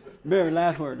reason. Mary,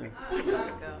 last word then.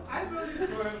 I voted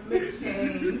for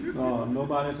McCain. Oh,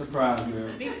 nobody's surprised,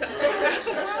 Mary.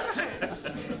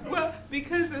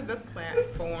 Because of the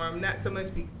platform, not so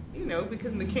much,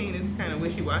 because McCain is kind of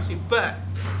wishy-washy, but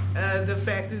the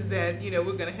fact is that,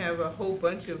 we're going to have a whole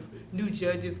bunch of new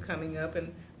judges coming up,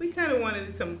 and we kind of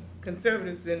wanted some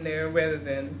conservatives in there rather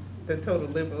than the total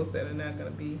liberals that are not going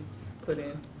to be put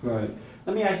in. Right.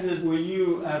 Let me ask you this. Were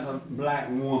you, as a black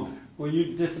woman, were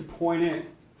you disappointed?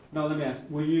 No, let me ask.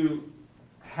 Were you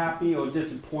happy or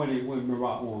disappointed when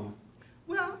Barack won?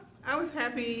 Well, I was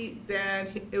happy that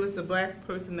it was a black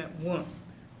person that won,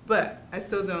 but I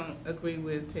still don't agree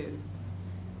with his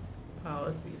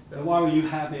policies. And why were you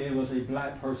happy it was a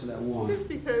black person that won? Just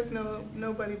because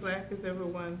nobody black has ever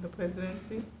won the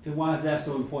presidency. And why is that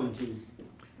so important to you?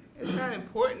 It's not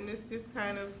important. It's just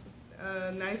kind of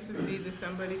nice to see that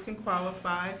somebody can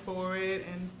qualify for it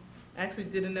and actually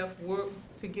did enough work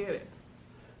to get it.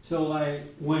 So, like,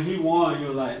 when he won,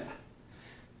 you're like,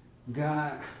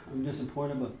 God, I'm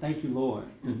disappointed, but thank you, Lord,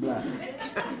 he's black.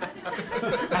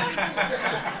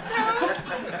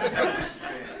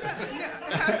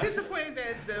 I'm disappointed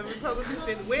that the Republicans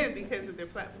didn't win because of their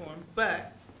platform,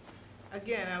 but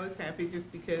again, I was happy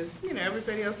just because,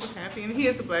 everybody else was happy, and he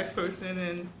is a black person,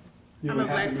 and I'm a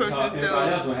black person, so...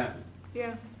 Everybody else was happy?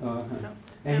 Yeah. Oh, okay. So,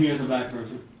 and he is a black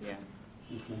person? Yeah.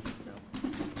 Okay. So.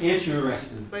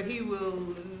 Interesting. But he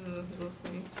will, we'll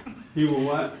see. He will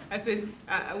what? I said,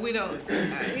 we don't,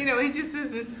 he just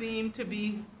doesn't seem to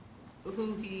be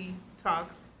who he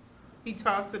talks. He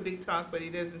talks a big talk, but he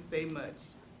doesn't say much.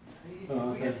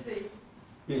 Okay.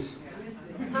 Yes.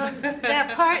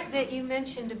 That part that you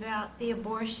mentioned about the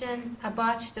abortion, a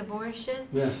botched abortion,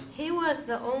 yes. He was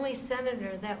the only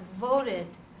senator that voted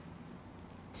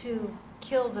to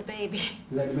kill the baby.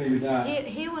 Let the baby die.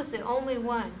 He was the only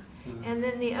one. Mm-hmm. And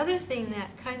then the other thing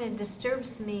that kind of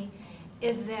disturbs me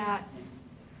is that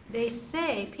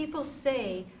people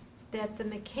say that the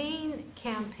McCain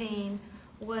campaign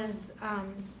was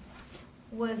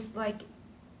like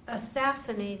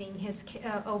assassinating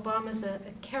Obama's a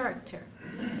character,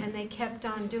 and they kept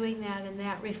on doing that, and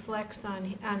that reflects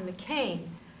on McCain.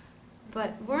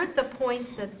 But weren't the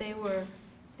points that they were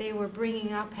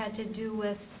bringing up had to do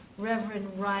with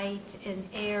Reverend Wright and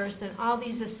Ayers and all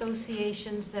these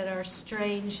associations that are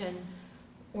strange and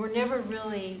were never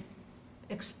really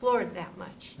explored that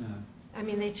much. Yeah. I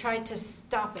mean, they tried to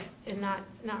stop it and not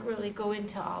really go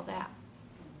into all that.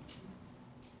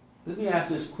 Let me ask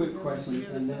this quick question,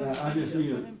 and then I just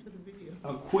need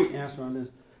a quick answer on this.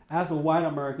 As a white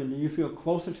American, do you feel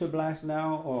closer to blacks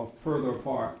now or further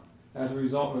apart as a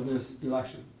result of this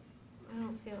election? I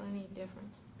don't feel any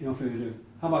difference. You don't feel you do?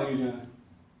 How about you, John?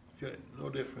 No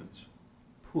difference.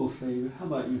 Poor Fabian. How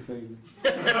about you, Fabian?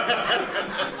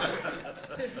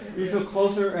 Do you feel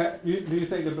closer? Do you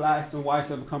think the blacks and whites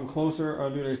have come closer, or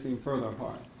do they seem further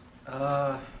apart?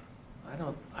 I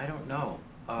don't know.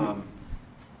 I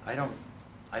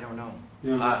don't know.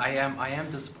 Yeah. I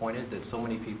am disappointed that so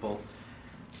many people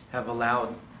have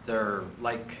allowed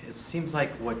it seems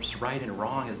like what's right and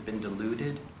wrong has been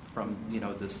diluted from,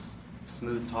 this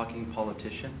smooth talking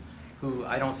politician who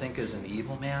I don't think is an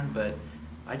evil man, but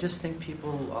I just think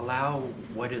people allow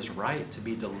what is right to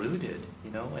be diluted,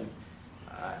 and I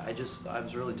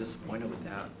was really disappointed with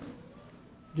that.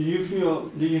 Do you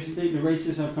think the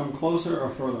races have come closer or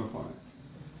further apart?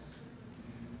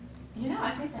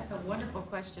 I think that's a wonderful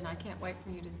question. I can't wait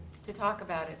for you to talk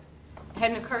about it. It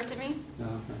hadn't occurred to me,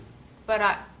 Okay. but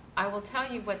I will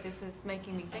tell you what this is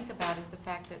making me think about is the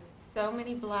fact that so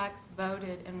many blacks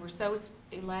voted and were so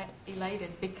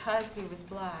elated because he was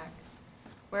black,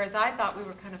 whereas I thought we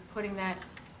were kind of putting that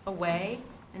away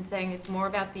and saying it's more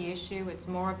about the issue, it's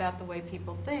more about the way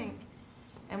people think.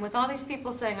 And with all these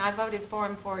people saying I voted for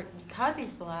him because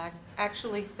he's black,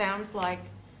 actually sounds like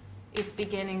it's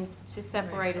beginning to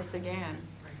separate us again.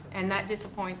 And that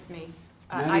disappoints me.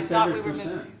 I thought we were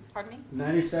moving. Pardon me?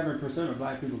 97% of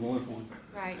black people voted for him.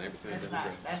 Right. That's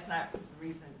not the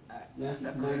reason. That's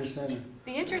 97.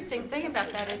 The interesting thing about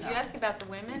that is you asked about the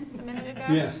women a minute ago.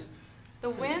 Yes. The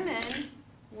women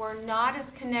were not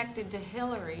as connected to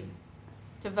Hillary,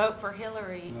 to vote for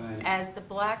Hillary, Right. as the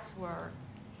blacks were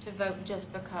to vote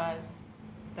just because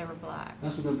they were black.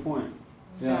 That's a good point.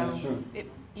 So Yeah, that's true.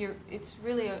 it's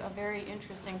really a very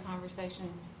interesting conversation,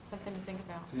 something to think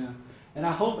about. Yeah. And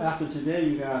I hope after today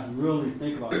you guys really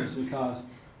think about this, because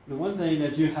the one thing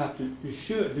that you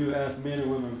should do as men and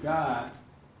women of God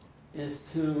is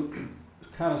to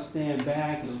kind of stand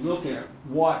back and look at,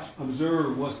 watch,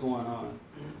 observe what's going on,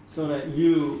 so that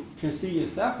you can see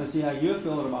yourself and see how you're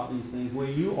feeling about these things, where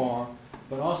you are,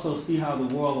 but also see how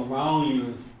the world around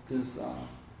you is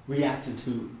reacting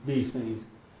to these things.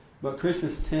 But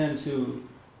Christians tend to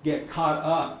get caught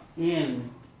up in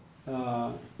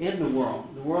the world.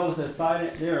 The world is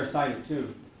excited, they're excited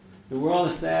too. The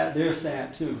world is sad, they're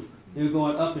sad too. They're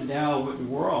going up and down with the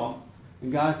world.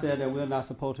 And God said that we're not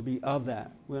supposed to be of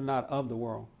that. We're not of the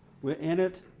world. We're in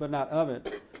it, but not of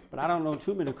it. But I don't know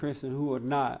too many Christians who are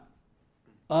not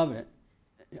of it.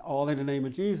 All in the name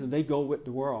of Jesus, they go with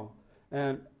the world.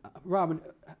 And Robin,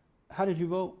 how did you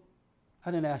vote?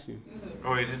 I didn't ask you.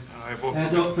 Oh, you didn't? I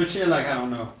voted Don't pretend like I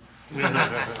don't know. You know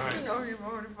who you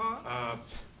voted for?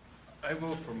 I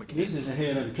vote for McCain. This is the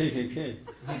head of the KKK.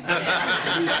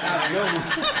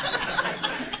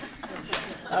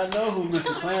 I know who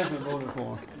Mr. Klansman voted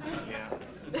for. Yeah.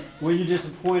 Were you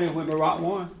disappointed when Barack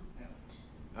won?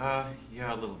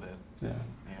 Yeah, a little bit. Yeah.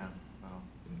 Yeah. Well,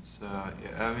 it's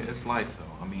I mean, it's life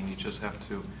though. I mean, you just have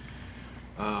to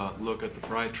try to look at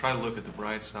the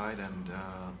bright side and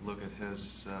look at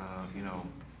his, you know,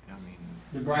 I mean.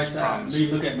 The bright side. Do you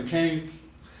look at McCain?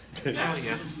 Oh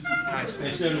yeah. Nice.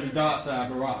 Instead of the dark side,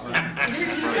 Barack.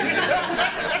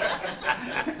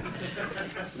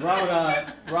 Right?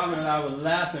 Robert and I were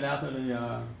laughing after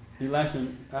the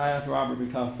election. I asked Robert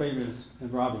because Faber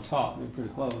and Robert talked. They're pretty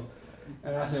close.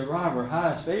 And I said, Robert, how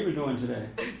is Faber doing today?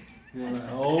 He was like,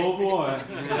 oh boy.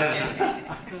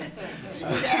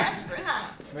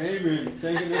 Faber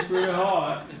taking this pretty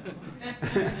hard.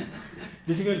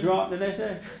 Did you get drunk the next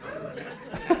day?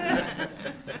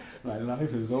 My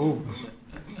life is over.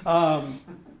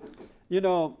 You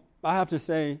know, I have to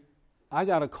say, I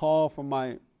got a call from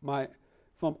most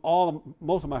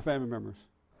of my family members.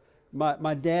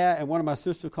 My dad and one of my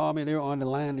sisters called me. They were on the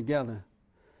line together,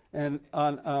 and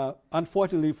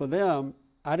unfortunately for them,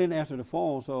 I didn't answer the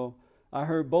phone, so I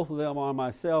heard both of them on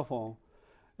my cell phone.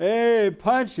 Hey,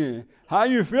 Punchy, how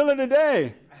you feeling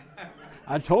today?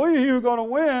 I told you he was going to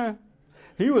win.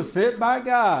 He was sent by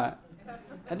God.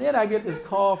 And then I get this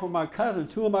call from my cousin,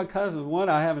 two of my cousins. One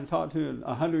I haven't talked to in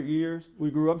 100 years. We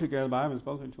grew up together, but I haven't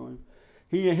spoken to him.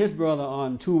 He and his brother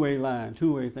on two-way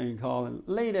thing calling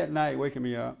late at night, waking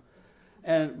me up.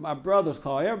 And my brother's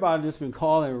calling. Everybody just been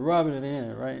calling and rubbing it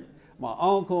in, right? My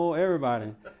uncle,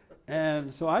 everybody.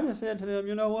 And so I just said to them,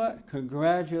 you know what?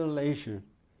 Congratulations.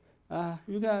 I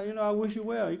wish you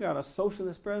well. You got a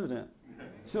socialist president.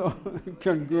 So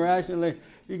congratulations.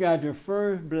 You got your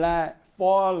first black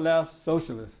far left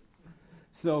socialist.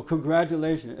 So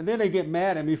congratulations. And then they get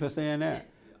mad at me for saying that.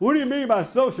 What do you mean by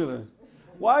socialist?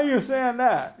 Why are you saying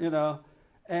that? You know,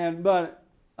 but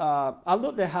I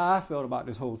looked at how I felt about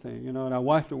this whole thing, you know, and I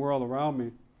watched the world around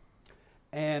me,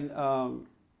 and I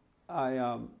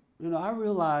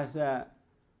realized that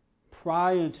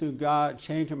prior to God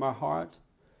changing my heart,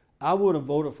 I would have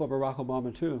voted for Barack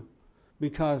Obama too,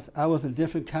 because I was a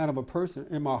different kind of a person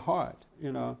in my heart,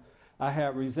 you know. I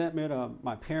had resentment of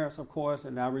my parents, of course,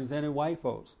 and I resented white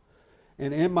folks.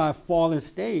 And in my fallen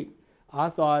state, I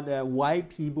thought that white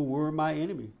people were my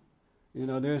enemy. You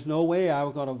know, there's no way I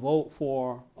was going to vote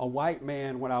for a white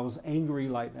man when I was angry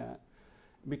like that,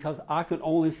 because I could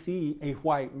only see a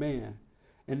white man.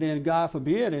 And then, God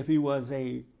forbid, if he was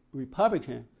a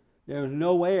Republican, there was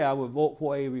no way I would vote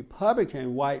for a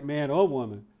Republican white man or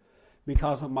woman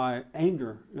because of my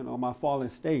anger, you know, my fallen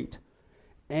state.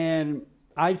 And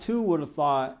I too would have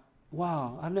thought,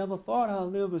 wow, I never thought I'd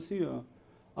live to see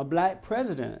a black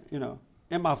president, you know.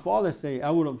 In my fallen state, I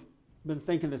would have been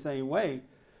thinking the same way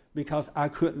because I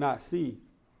could not see.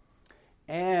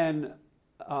 And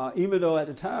even though at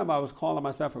the time I was calling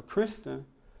myself a Christian,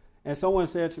 and someone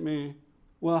said to me,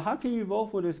 well, how can you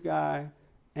vote for this guy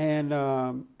and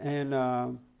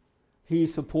he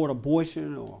support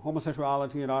abortion or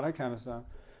homosexuality and all that kind of stuff?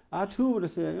 I too would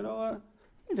have said, you know what,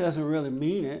 he doesn't really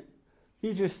mean it.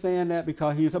 He's just saying that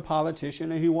because he's a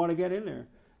politician and he want to get in there.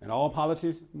 And all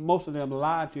politicians, most of them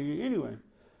lie to you anyway.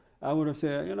 I would have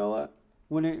said, you know what?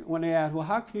 When they ask, well,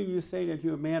 how can you say that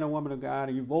you're a man or woman of God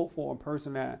and you vote for a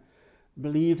person that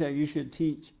believes that you should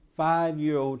teach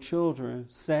 5-year-old children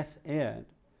sex ed?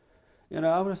 You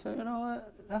know, I would have said, you know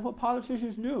what? That's what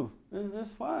politicians do.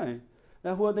 That's fine.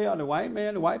 That's what they are. The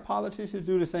white politicians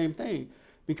do the same thing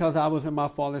because I was in my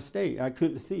fallen state. I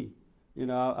couldn't see. You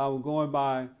know, I was going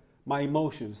by my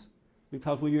emotions,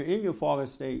 because when you're in your fallen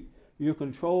state, you're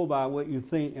controlled by what you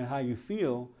think and how you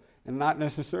feel, and not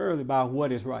necessarily by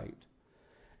what is right.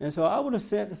 And so I would have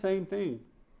said the same thing.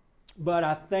 But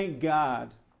I thank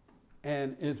God,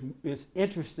 and it's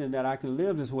interesting that I can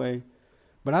live this way,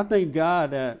 but I thank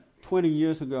God that 20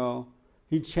 years ago,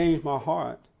 he changed my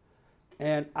heart.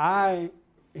 And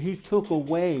he took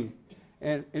away,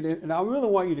 and I really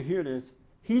want you to hear this,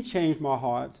 he changed my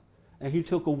heart, and he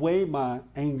took away my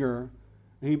anger.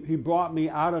 He brought me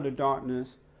out of the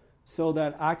darkness so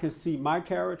that I could see my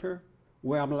character,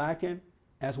 where I'm lacking,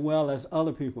 as well as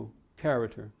other people's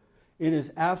character. It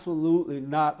is absolutely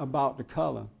not about the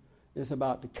color. It's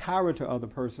about the character of the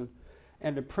person.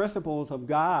 And the principles of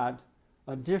God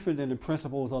are different than the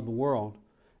principles of the world.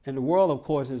 And the world, of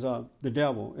course, is of the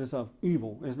devil. It's of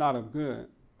evil. It's not of good.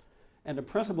 And the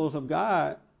principles of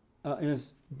God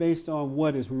is based on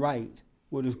what is right,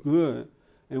 what is good,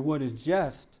 and what is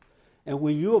just. And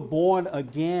when you are born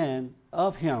again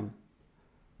of him,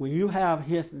 when you have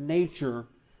his nature,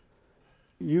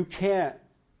 you can't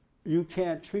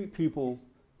treat people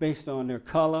based on their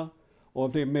color or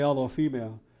if they're male or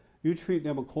female. You treat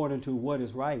them according to what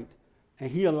is right. And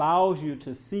he allows you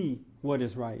to see what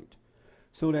is right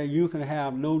so that you can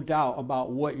have no doubt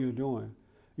about what you're doing.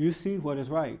 You see what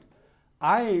is right.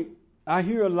 I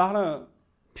hear a lot of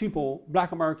people,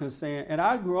 black Americans, saying, and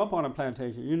I grew up on a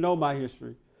plantation. You know my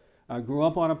history. I grew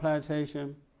up on a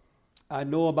plantation. I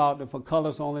know about the for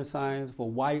colors only signs, for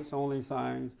whites only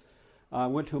signs. I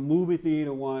went to a movie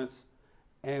theater once,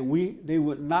 and they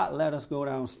would not let us go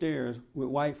downstairs with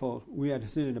white folks. We had to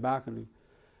sit in the balcony.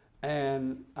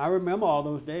 And I remember all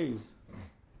those days.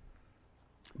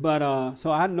 But so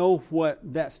I know what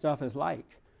that stuff is like.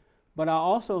 But I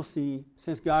also see,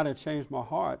 since God has changed my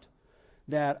heart,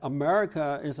 that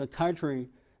America is a country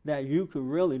that you can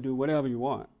really do whatever you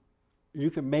want.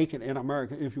 You can make it in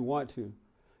America if you want to.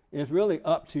 It's really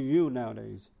up to you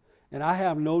nowadays. And I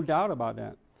have no doubt about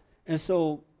that. And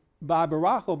so by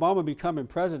Barack Obama becoming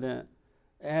president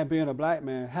and being a black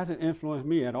man hasn't influenced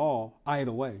me at all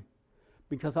either way.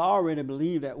 Because I already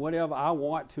believe that whatever I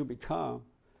want to become,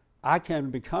 I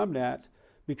can become that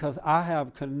because I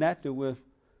have connected with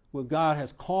what God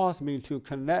has caused me to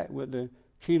connect with the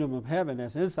kingdom of heaven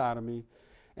that's inside of me.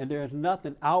 And there's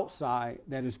nothing outside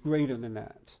that is greater than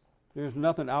that. There's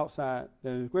nothing outside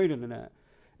that is greater than that.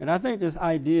 And I think this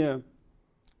idea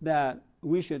that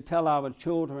we should tell our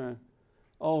children,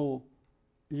 oh,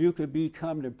 you could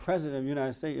become the president of the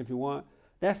United States if you want,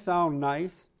 that sounds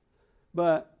nice,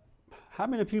 but how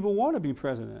many people want to be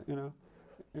president, you know?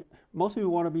 Most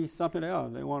people want to be something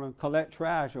else. They want to collect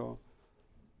trash or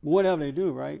whatever they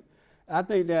do, right? I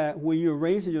think that when you're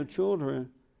raising your children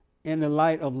in the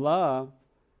light of love,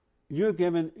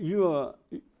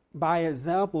 by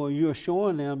example, you're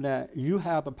showing them that you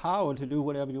have the power to do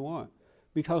whatever you want.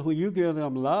 Because when you give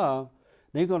them love,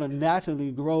 they're going to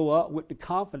naturally grow up with the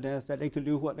confidence that they can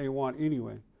do what they want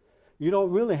anyway. You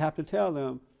don't really have to tell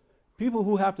them. People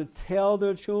who have to tell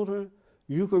their children,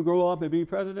 you could grow up and be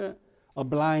president, are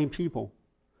blind people.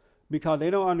 Because they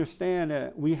don't understand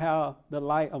that we have the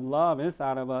light of love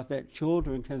inside of us that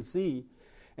children can see.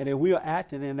 And if we are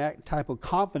acting in that type of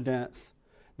confidence,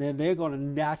 then they're going to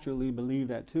naturally believe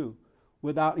that too,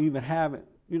 without even having,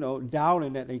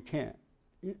 doubting that they can't.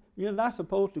 You're not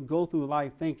supposed to go through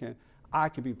life thinking, I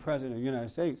could be president of the United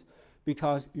States,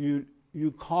 because you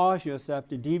cause yourself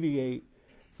to deviate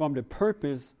from the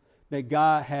purpose that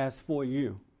God has for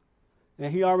you.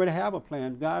 And he already have a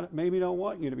plan. God maybe don't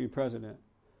want you to be president.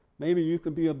 Maybe you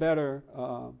could be a better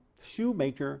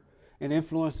shoemaker and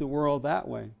influence the world that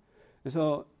way. And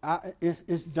so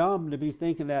it's dumb to be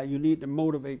thinking that you need to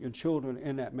motivate your children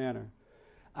in that manner.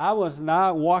 I was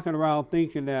not walking around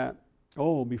thinking that,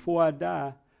 oh, before I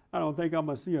die, I don't think I'm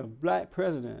going to see a black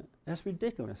president. That's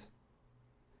ridiculous.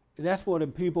 That's for the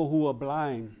people who are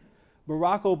blind.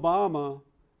 Barack Obama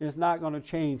is not going to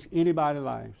change anybody's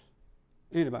lives.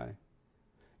 Anybody.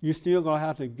 You're still going to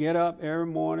have to get up every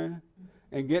morning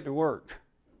and get to work.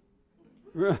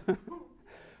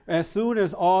 As soon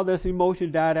as all this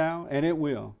emotion die down, and it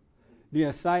will, the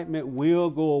excitement will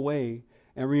go away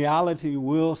and reality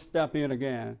will step in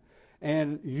again.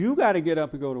 And you got to get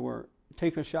up and go to work,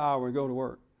 take a shower and go to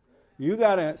work. You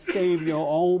got to save your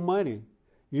own money.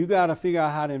 You got to figure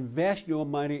out how to invest your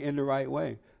money in the right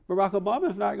way. Barack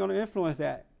Obama is not going to influence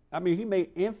that. I mean, he may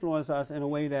influence us in a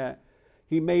way that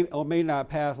he may or may not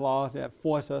pass laws that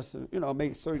force us to,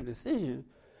 make certain decisions.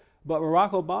 But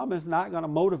Barack Obama is not going to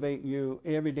motivate you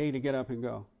every day to get up and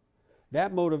go.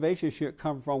 That motivation should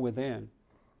come from within.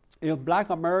 If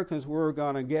black Americans were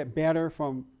going to get better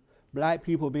from black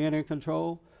people being in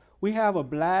control, we have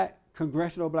a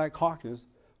congressional black caucus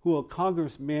who are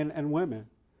congressmen and women.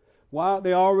 While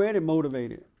they're already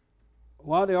motivated,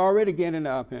 while they're already getting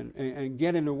up and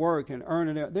getting to work and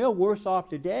earning it, they're worse off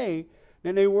today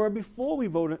than they were before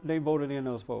they voted in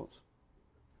those folks.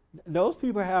 Those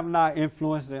people have not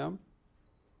influenced them.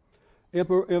 If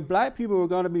black people were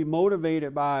going to be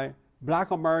motivated by black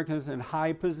Americans in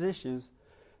high positions,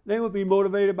 they would be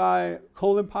motivated by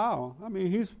Colin Powell. I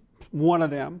mean, he's one of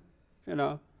them.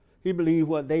 He believes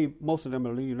what most of them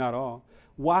believe, not all.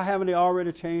 Why haven't they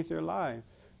already changed their lives?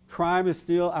 Crime is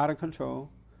still out of control.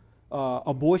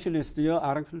 Abortion is still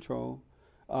out of control.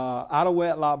 Out of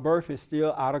wedlock birth is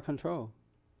still out of control.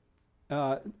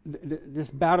 This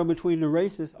battle between the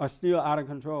races are still out of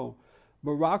control.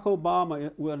 Barack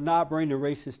Obama will not bring the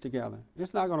races together.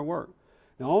 It's not going to work.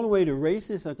 The only way the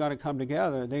races are going to come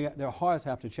together, their hearts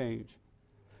have to change.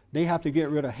 They have to get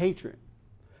rid of hatred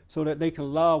so that they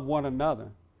can love one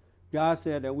another. God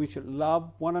said that we should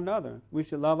love one another. We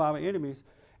should love our enemies.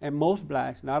 And most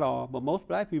blacks, not all, but most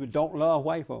black people don't love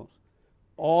white folks,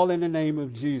 all in the name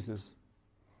of Jesus.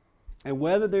 And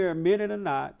whether they're admitted or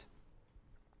not,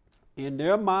 in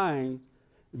their mind,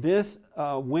 this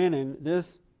winning,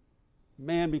 this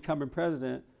man becoming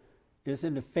president is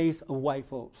in the face of white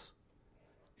folks.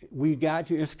 We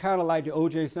got you. It's kind of like the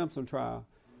O.J. Simpson trial.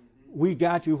 We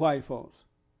got you, white folks.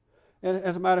 And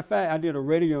as a matter of fact, I did a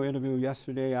radio interview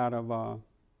yesterday out of,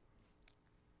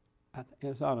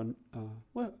 it's out of,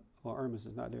 Irmus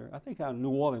is not there. I think out of New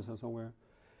Orleans or somewhere.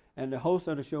 And the host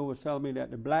of the show was telling me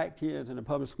that the black kids in the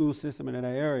public school system in that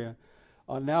area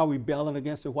are now rebelling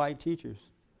against the white teachers.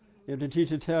 If the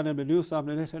teacher tell them to do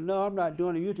something, they say, no, I'm not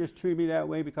doing it. You just treat me that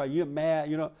way because you're mad.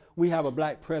 You know, we have a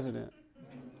black president.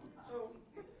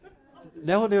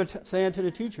 That's what they're saying to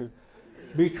the teacher.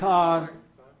 Because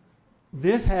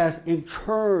this has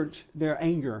encouraged their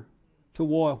anger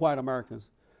toward white Americans.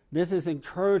 This is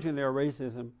encouraging their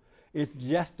racism. It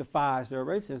justifies their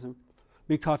racism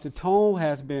because the tone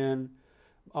has been,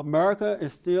 America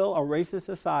is still a racist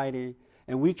society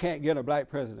and we can't get a black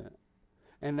president.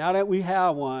 And now that we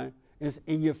have one, it's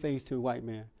in your face to a white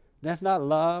man. That's not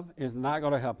love. It's not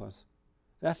going to help us.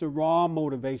 That's the wrong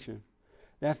motivation.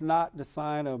 That's not the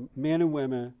sign of men and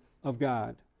women of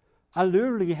God. I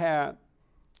literally had,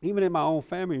 even in my own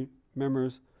family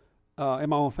members, in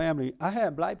my own family, I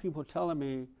had black people telling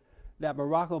me that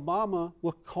Barack Obama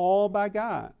was called by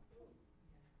God,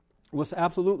 was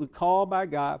absolutely called by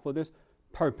God for this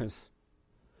purpose.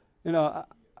 You know,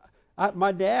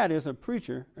 my dad is a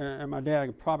preacher, and my dad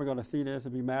is probably going to see this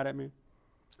and be mad at me.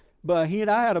 But he and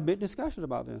I had a big discussion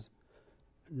about this.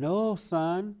 No,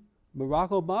 son, Barack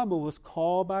Obama was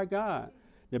called by God.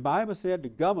 The Bible said the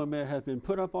government has been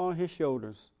put up on his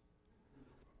shoulders.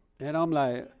 And I'm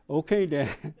like, okay, Dad.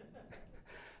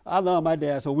 I love my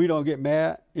dad, so we don't get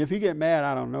mad. If he get mad,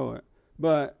 I don't know it.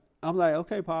 But I'm like,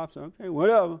 okay, Pops, okay,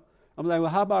 whatever. I'm like,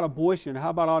 well, how about abortion? How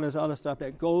about all this other stuff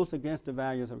that goes against the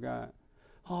values of God?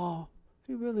 Oh,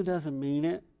 he really doesn't mean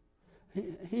it.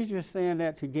 He's just saying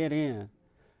that to get in.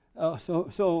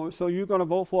 So you're going to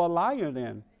vote for a liar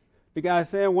then? The guy's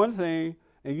saying one thing,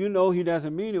 and you know he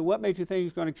doesn't mean it. What makes you think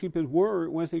he's going to keep his word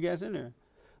once he gets in there?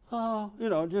 Oh,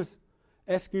 just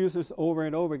excuses over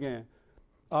and over again.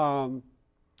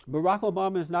 Barack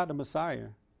Obama is not the Messiah.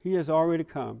 He has already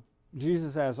come.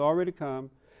 Jesus has already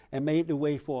come and made the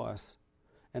way for us.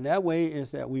 And that way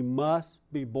is that we must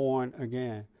be born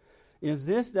again. If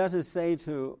this doesn't say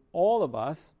to all of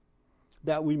us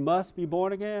that we must be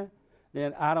born again,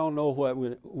 then I don't know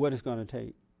what it's going to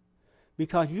take.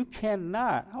 Because you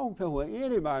cannot, I don't care what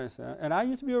anybody says, and I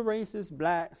used to be a racist,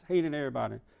 blacks, hating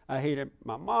everybody. I hated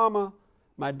my mama,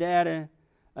 my daddy,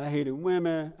 I hated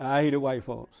women, I hated white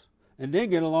folks. And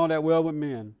didn't get along that well with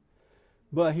men.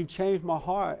 But he changed my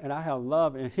heart, and I have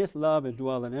love, and his love is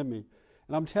dwelling in me.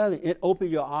 And I'm telling you, it opened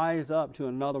your eyes up to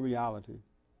another reality.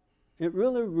 It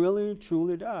really, really,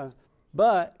 truly does.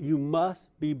 But you must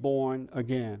be born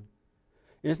again.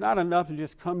 It's not enough to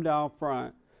just come down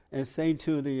front and say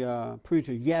to the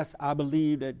preacher, yes, I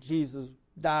believe that Jesus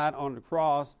died on the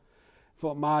cross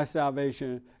for my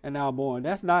salvation and now I'm born.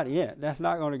 That's not it. That's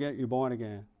not going to get you born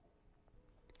again.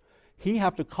 He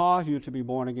have to cause you to be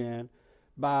born again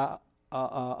by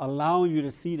allowing you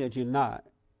to see that you're not,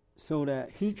 so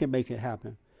that he can make it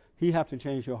happen. He have to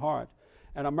change your heart.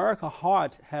 And America's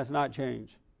heart has not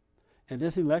changed. And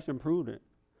this election proved it.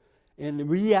 In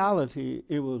reality,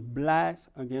 it was blacks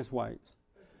against whites.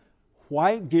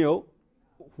 White guilt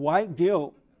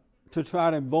to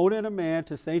try to vote in a man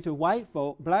to say to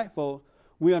black folk,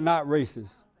 we are not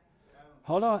racist.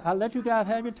 Hold on, I'll let you guys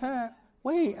have your time.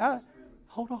 Wait,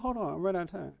 hold on, I'm running out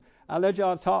of time. I let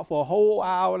y'all talk for a whole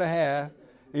hour and a half,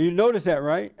 and you notice that,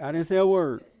 right? I didn't say a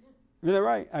word. Is that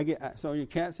right? So you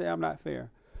can't say I'm not fair.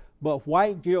 But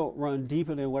white guilt runs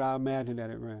deeper than what I imagined that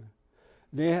it ran.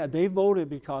 They voted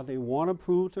because they want to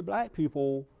prove to black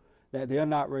people that they're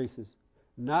not racist,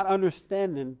 not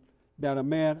understanding that a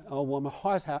man or woman's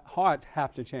heart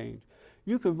have to change.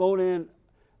 You could vote in,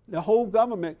 the whole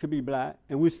government could be black,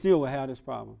 and we still would have this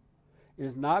problem.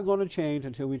 It's not going to change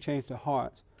until we change the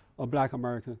hearts of black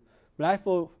Americans. Black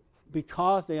folk,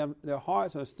 because their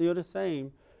hearts are still the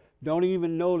same, don't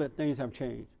even know that things have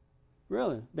changed.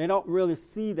 Really. They don't really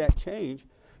see that change,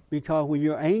 because when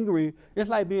you're angry, it's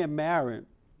like being married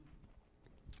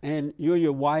and you and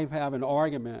your wife have an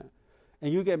argument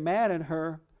and you get mad at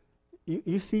her.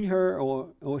 You see her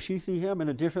or she see him in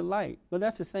a different light. But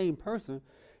that's the same person.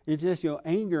 It's just your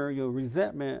anger, your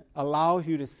resentment allows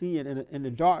you to see it in the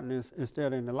darkness instead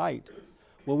of in the light.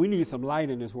 Well, we need some light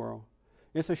in this world.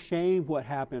 It's a shame what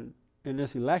happened in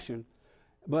this election,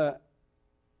 but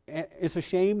it's a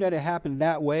shame that it happened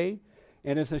that way,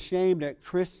 and it's a shame that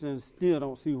Christians still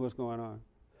don't see what's going on.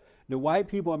 The white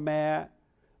people are mad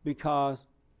because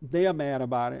they are mad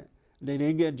about it. They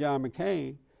didn't get John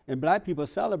McCain, and black people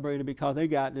celebrated because they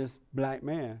got this black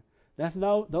man.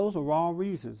 Those are wrong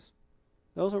reasons.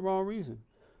 Those are wrong reasons.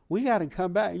 We got to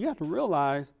come back. You have to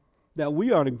realize that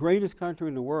we are the greatest country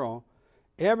in the world.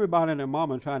 Everybody and their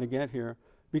mama trying to get here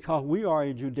because we are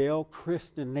a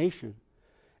Judeo-Christian nation,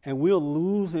 and we're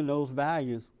losing those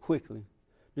values quickly.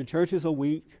 The churches are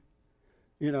weak.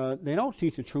 You know, they don't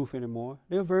teach the truth anymore.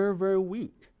 They're very, very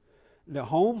weak. The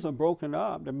homes are broken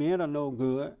up. The men are no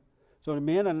good. So the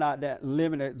men are not that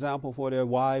living example for their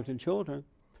wives and children.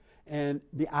 And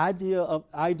the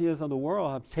ideas of the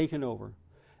world have taken over.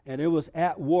 And it was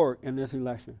at work in this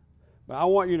election. But I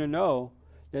want you to know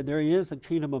that there is a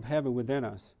kingdom of heaven within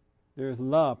us. There is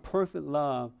love. Perfect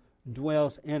love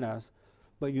dwells in us.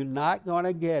 But you're not going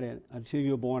to get it until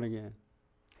you're born again.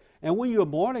 And when you're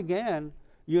born again,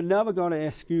 you're never going to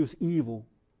excuse evil.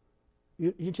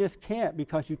 You just can't,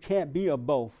 because you can't be of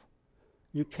both.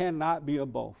 You cannot be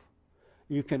of both.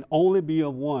 You can only be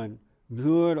of one,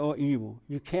 good or evil.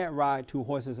 You can't ride two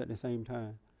horses at the same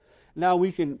time. Now,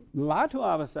 we can lie to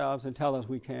ourselves and tell us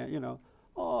we can't,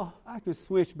 oh, I can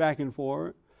switch back and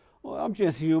forth. Well, I'm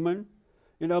just human.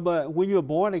 But when you're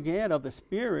born again of the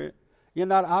Spirit, you're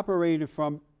not operating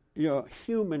from your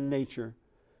human nature.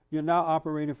 You're now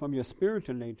operating from your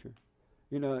spiritual nature.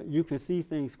 You can see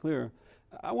things clearer.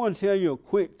 I want to tell you a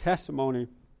quick testimony,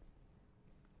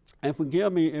 and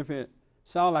forgive me if it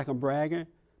sounds like I'm bragging,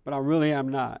 but I really am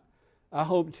not. I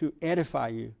hope to edify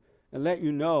you and let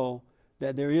you know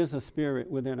that there is a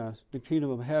spirit within us. The kingdom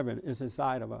of heaven is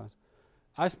inside of us.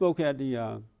 I spoke at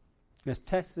the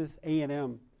Texas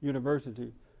A&M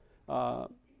University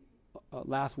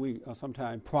last week or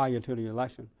sometime prior to the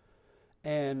election.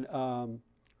 And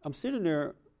I'm sitting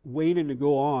there waiting to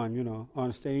go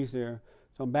on stage there.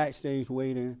 So I'm backstage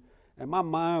waiting, and my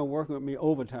mind working with me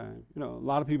overtime. A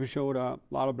lot of people showed up,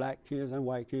 a lot of black kids and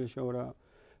white kids showed up.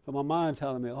 So my mind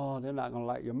telling me, oh, they're not going to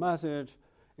like your message.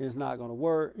 It's not going to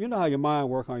work. You know how your mind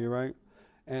works on you, right?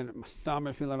 And my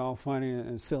stomach feeling all funny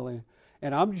and silly.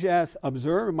 And I'm just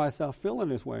observing myself feeling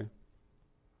this way.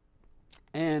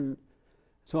 And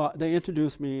so they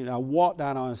introduced me, and I walked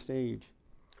out on stage.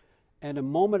 And the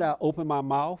moment I opened my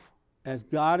mouth, as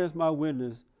God is my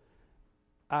witness,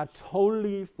 I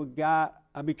totally forgot.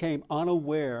 I became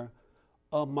unaware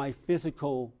of my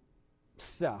physical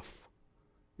self.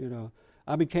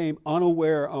 I became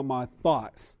unaware of my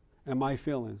thoughts and my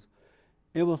feelings.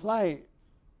 It was like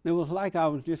I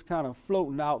was just kind of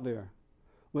floating out there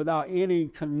without any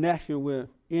connection with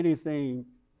anything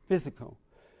physical.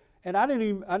 And I didn't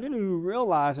even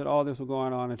realize that all this was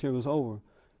going on until it was over.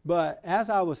 But as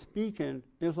I was speaking,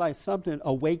 it was like something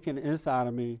awakened inside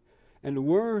of me. And the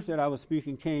words that I was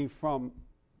speaking came from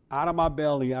out of my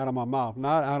belly, out of my mouth,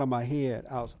 not out of my head,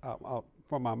 out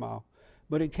from my mouth.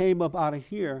 But it came up out of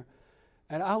here.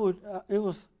 And it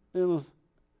was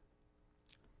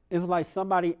like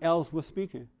somebody else was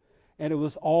speaking. And it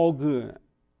was all good.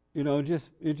 It was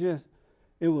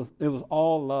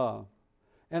all love.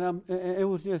 And it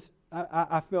was just,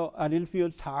 I felt, I didn't feel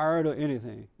tired or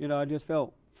anything. I just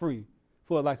felt free,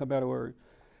 for lack of a better word.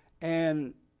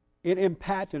 And it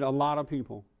impacted a lot of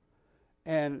people.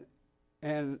 And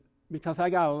because I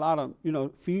got a lot of,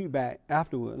 feedback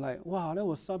afterward, like, wow, there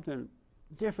was something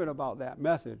different about that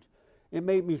message. It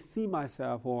made me see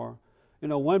myself, or,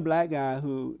 one black guy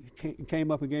who came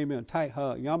up and gave me a tight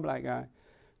hug, young black guy,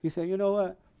 he said, you know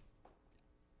what?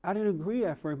 I didn't agree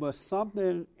at first, but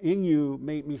something in you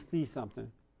made me see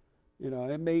something.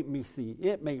 It made me see.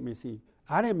 It made me see.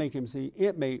 I didn't make him see.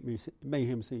 It made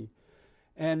him see.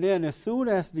 And then as soon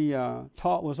as the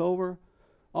talk was over,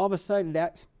 all of a sudden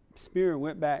that spirit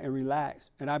went back and relaxed,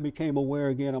 and I became aware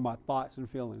again of my thoughts and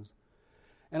feelings.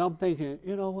 And I'm thinking,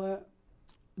 you know what?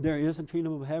 There is a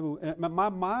kingdom of heaven. And my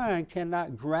mind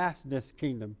cannot grasp this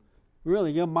kingdom.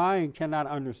 Really, your mind cannot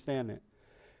understand it.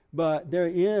 But there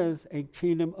is a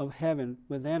kingdom of heaven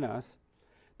within us.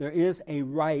 There is a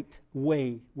right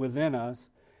way within us.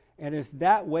 And it's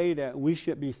that way that we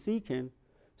should be seeking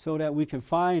so that we can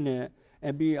find it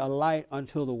and be a light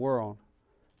unto the world.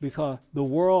 Because the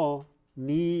world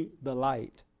needs the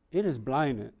light. It is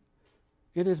blinded.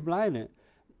 It is blinded.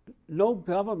 No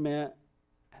government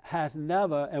has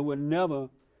never and will never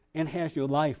enhance your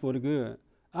life for the good.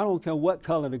 I don't care what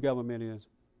color the government is.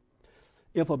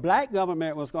 If a black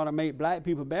government was going to make black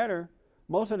people better,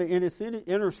 most of the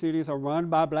inner cities are run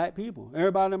by black people.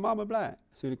 Everybody in the mama black.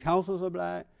 City councils are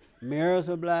black, mayors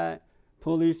are black,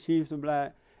 police chiefs are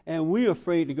black, and we're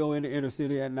afraid to go in the inner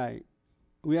city at night.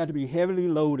 We had to be heavily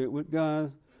loaded with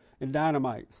guns and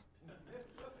dynamites.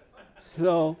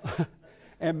 So,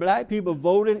 and black people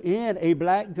voted in a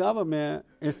black government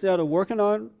instead of working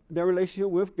on their relationship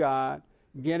with God,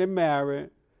 getting married,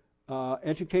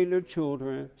 educating their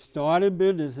children, starting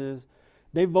businesses.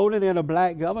 They voted in a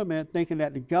black government thinking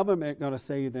that the government going to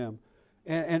save them.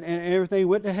 And everything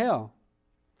went to hell.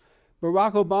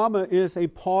 Barack Obama is a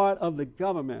part of the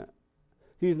government.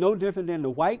 He's no different than the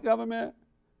white government,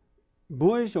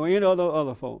 Bush, or any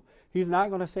other folk. He's not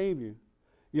going to save you.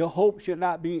 Your hope should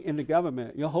not be in the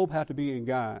government. Your hope has to be in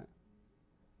God.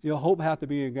 Your hope has to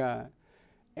be in God.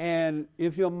 And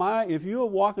if you're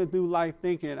walking through life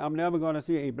thinking, I'm never going to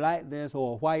see a black this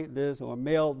or a white this or a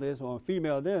male this or a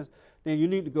female this, then you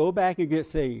need to go back and get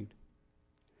saved.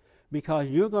 Because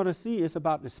you're going to see it's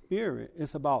about the spirit.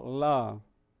 It's about love.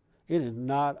 It is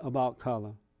not about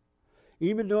color.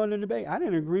 Even during the debate, I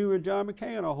didn't agree with John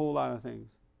McCain on a whole lot of things.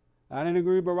 I didn't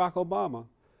agree with Barack Obama.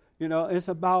 You know, it's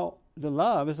about the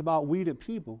love. It's about we the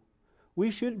people. We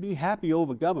shouldn't be happy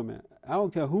over government. I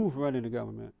don't care who's running the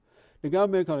government. The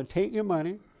government is going to take your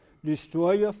money,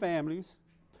 destroy your families,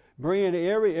 bring in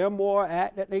every immoral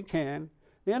act that they can.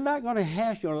 They're not going to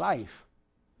enhance your life.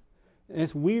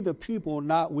 It's we the people,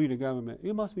 not we the government.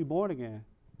 You must be born again.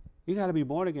 You got to be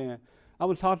born again. I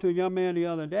was talking to a young man the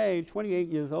other day, 28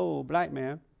 years old, black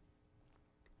man,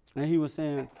 and he was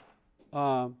saying,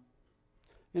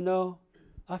 you know,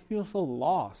 I feel so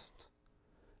lost.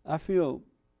 I feel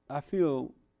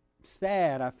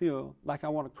sad. I feel like I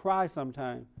want to cry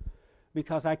sometimes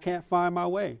because I can't find my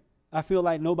way. I feel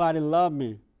like nobody loved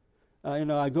me. You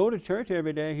know, I go to church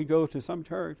every day. He goes to some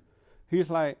church. He's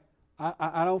like,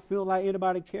 I don't feel like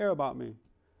anybody care about me.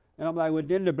 And I'm like, well,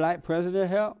 didn't the black president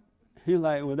help? He's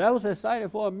like, well, that was exciting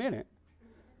for a minute.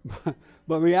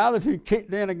 But reality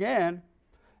kicked in again,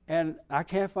 and I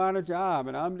can't find a job,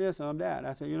 and I'm this and I'm that.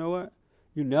 I said, you know what?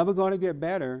 You're never going to get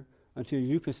better until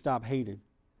you can stop hating,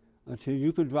 until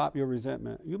you can drop your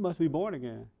resentment. You must be born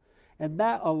again. And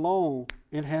that alone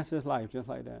enhances life just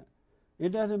like that. It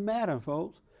doesn't matter,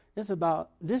 folks. It's about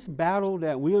this battle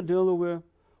that we're dealing with,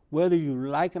 whether you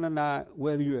like it or not,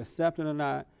 whether you accept it or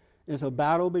not. It's a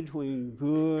battle between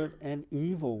good and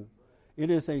evil. It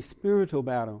is a spiritual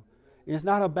battle. It's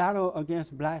not a battle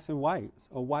against blacks and whites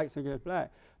or whites against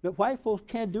blacks. The white folks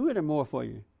can't do it anymore for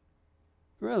you.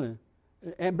 Really.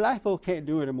 And black folks can't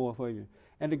do it anymore for you.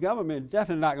 And the government is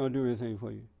definitely not going to do anything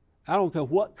for you. I don't care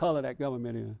what color that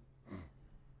government is.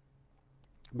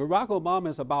 Barack Obama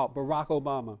is about Barack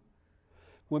Obama.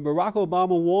 When Barack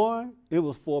Obama won, it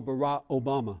was for Barack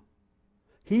Obama.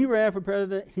 He ran for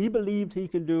president, he believed he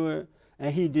could do it,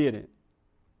 and he did it.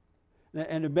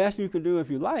 And the best you can do if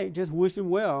you like, just wish him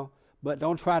well, but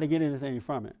don't try to get anything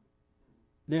from it.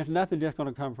 There's nothing that's going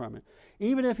to come from it.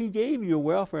 Even if he gave you a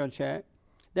welfare check,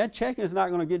 that check is not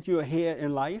going to get you ahead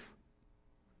in life.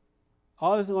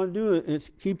 All it's going to do is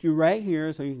keep you right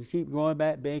here so you can keep going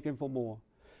back begging for more.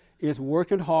 It's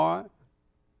working hard,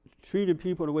 treating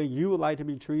people the way you would like to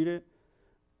be treated,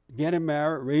 getting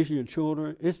married, raising your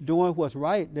children. It's doing what's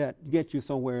right that gets you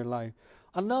somewhere in life.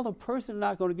 Another person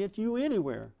not going to get you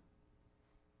anywhere.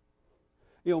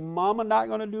 Your mama not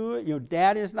going to do it. Your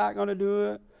daddy's not going to do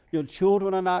it. Your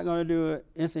children are not going to do it.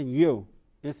 It's in you.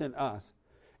 It's in us.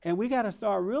 And we got to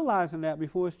start realizing that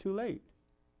before it's too late.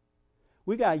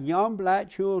 We got young black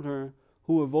children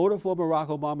who have voted for Barack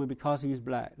Obama because he's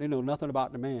black. They know nothing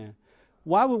about the man.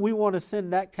 Why would we want to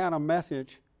send that kind of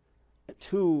message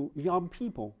to young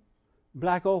people,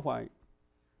 black or white?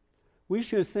 We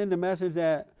should send a message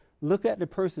that look at the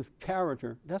person's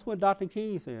character. That's what Dr.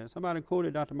 King said. Somebody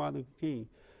quoted Dr. Martin Luther King.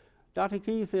 Dr.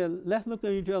 King said, let's look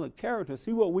at each other's character,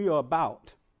 see what we are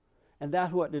about. And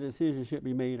that's what the decision should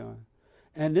be made on.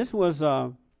 And this was,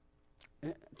 to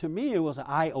me, it was an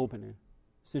eye-opening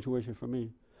situation for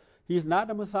me. He's not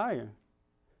the Messiah.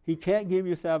 He can't give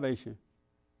you salvation.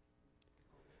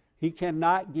 He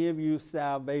cannot give you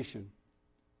salvation.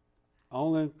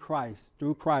 Only Christ,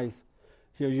 through Christ,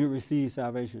 shall you receive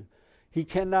salvation. He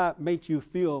cannot make you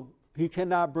feel, he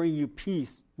cannot bring you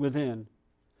peace within.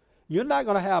 You're not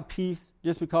going to have peace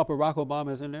just because Barack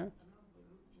Obama is in there.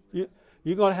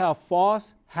 You're going to have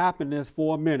false happiness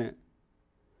for a minute.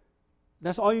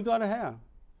 That's all you're going to have.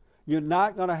 You're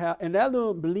not going to have, and that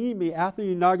little, believe me, after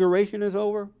the inauguration is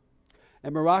over,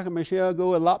 and Barack and Michelle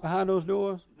go and lock behind those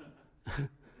doors,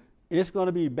 it's going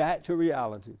to be back to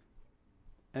reality.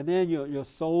 And then your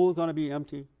soul is going to be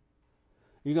empty.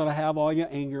 You're going to have all your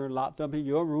anger locked up in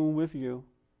your room with you.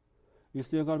 You're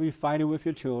still going to be fighting with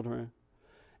your children.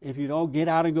 If you don't get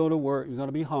out and go to work, you're going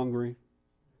to be hungry.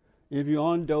 If you're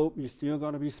on dope, you're still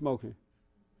going to be smoking.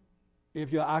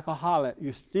 If you're an alcoholic,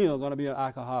 you're still going to be an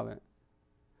alcoholic.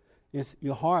 It's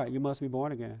your heart. You must be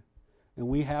born again. And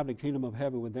we have the kingdom of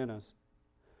heaven within us.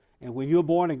 And when you're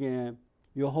born again,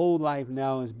 your whole life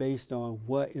now is based on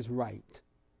what is right.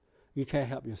 You can't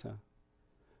help yourself.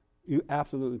 You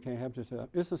absolutely can't help yourself.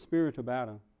 It's a spiritual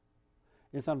battle.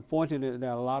 It's unfortunate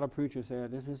that a lot of preachers say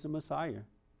this is the Messiah.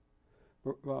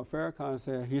 Farrakhan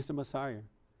said he's the Messiah.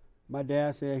 My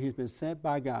dad said he's been sent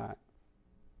by God.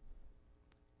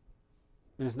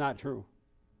 It's not true.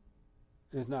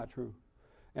 It's not true.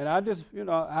 And I just,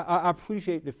 I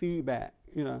appreciate the feedback.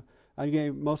 I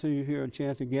gave most of you here a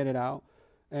chance to get it out.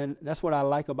 And that's what I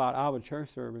like about our church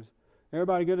service.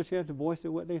 Everybody get a chance to voice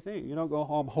what they think. You don't go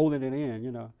home holding it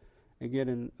in, and get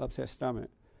an upset stomach.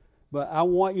 But I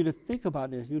want you to think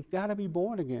about this. You've got to be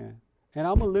born again. And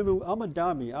I'm a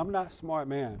dummy. I'm not a smart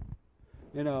man,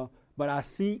 but I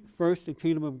seek first the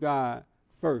kingdom of God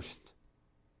first.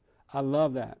 I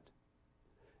love that.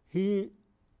 He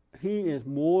is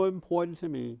more important to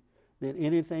me than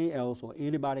anything else or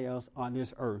anybody else on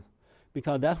this earth,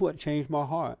 because that's what changed my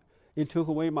heart. It took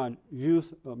away my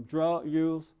use of drug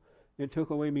use. It took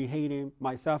away me hating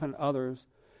myself and others.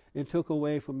 It took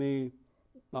away from me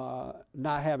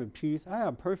not having peace. I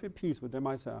have perfect peace within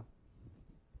myself.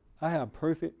 I have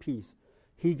perfect peace.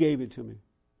 He gave it to me.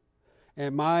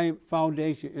 And my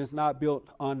foundation is not built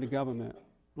on the government,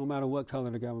 no matter what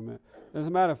color the government. As a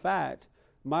matter of fact,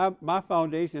 my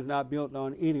foundation is not built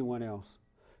on anyone else,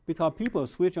 because people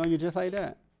switch on you just like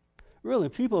that. Really,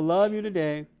 people love you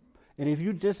today, and if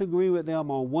you disagree with them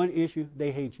on one issue,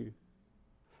 they hate you.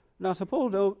 Now,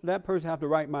 suppose that person have to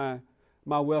write my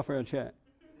welfare check.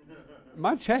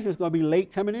 My check is going to be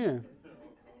late coming in.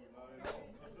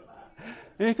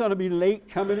 It's going to be late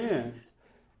coming in.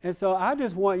 And so I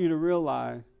just want you to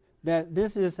realize that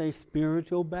this is a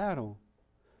spiritual battle.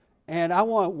 And I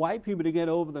want white people to get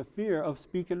over the fear of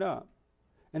speaking up.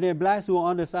 And then blacks who are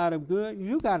on the side of good,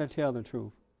 you got to tell the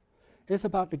truth. It's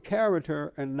about the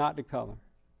character and not the color.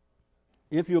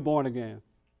 If you're born again.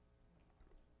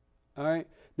 All right?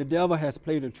 The devil has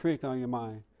played a trick on your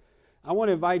mind. I want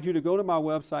to invite you to go to my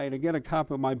website and get a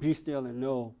copy of my Be Still and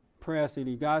Know prayer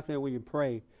CD. God said when you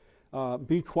pray,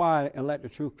 be quiet and let the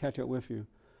truth catch up with you.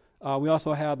 We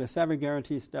also have the 7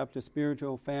 guaranteed steps to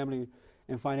spiritual, family,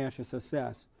 and financial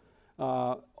success.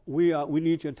 We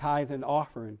need your tithe and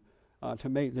offering to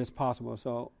make this possible.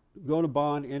 So go to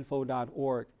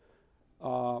bondinfo.org.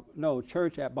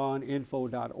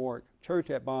 Church@bondinfo.org.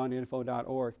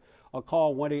 Church@bondinfo.org. Or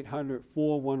call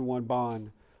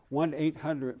 1-800-411-BOND.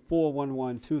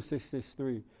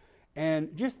 1-800-411-2663.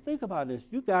 And just think about this.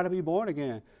 You got to be born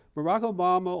again. Barack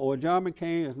Obama or John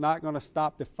McCain is not going to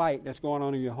stop the fight that's going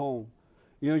on in your home.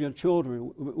 Your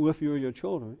children, with your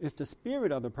children. It's the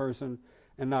spirit of the person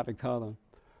and not the color.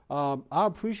 I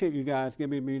appreciate you guys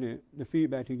giving me the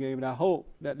feedback you gave, and I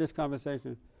hope that this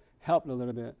conversation helped a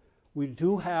little bit. We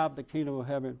do have the kingdom of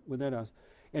heaven within us.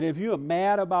 And if you're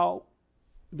mad about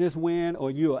this win,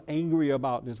 or you're angry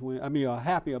about this win, you're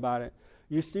happy about it,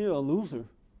 you're still a loser,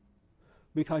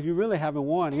 because you really haven't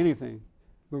won anything.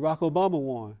 Barack Obama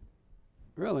won.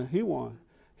 Really, he won.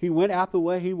 He went after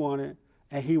what he wanted,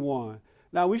 and he won.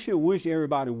 Now, we should wish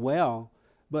everybody well,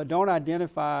 but don't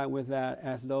identify with that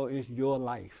as though it's your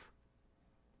life.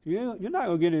 You're not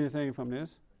going to get anything from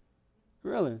this,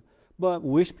 really. But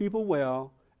wish people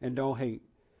well and don't hate.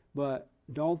 But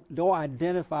don't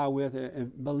identify with it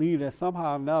and believe that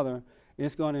somehow or another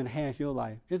it's going to enhance your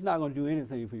life. It's not going to do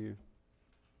anything for you.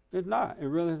 It's not. It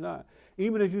really is not.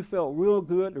 Even if you felt real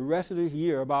good the rest of this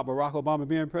year about Barack Obama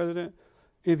being president,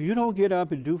 if you don't get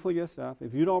up and do for yourself,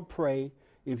 if you don't pray,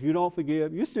 if you don't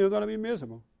forgive, you're still going to be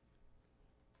miserable.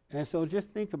 And so just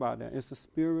think about that. It's a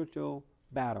spiritual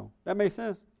battle. That makes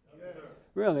sense? Yes, sir.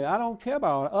 Really, I don't care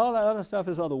about it. All that other stuff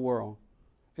is of the world.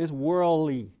 It's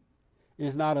worldly.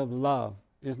 It's not of love.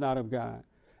 It's not of God.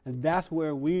 And that's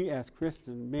where we as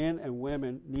Christian men and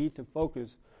women need to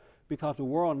focus, because the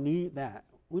world needs that.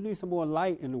 We need some more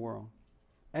light in the world.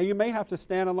 And you may have to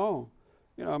stand alone.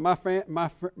 My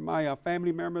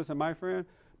family members and my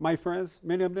friends,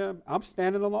 many of them, I'm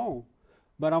standing alone.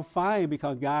 But I'm fine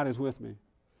because God is with me.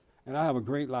 And I have a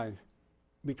great life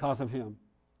because of him.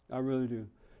 I really do.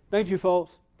 Thank you,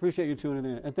 folks. Appreciate you tuning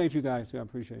in. And thank you guys, too. I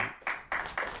appreciate it.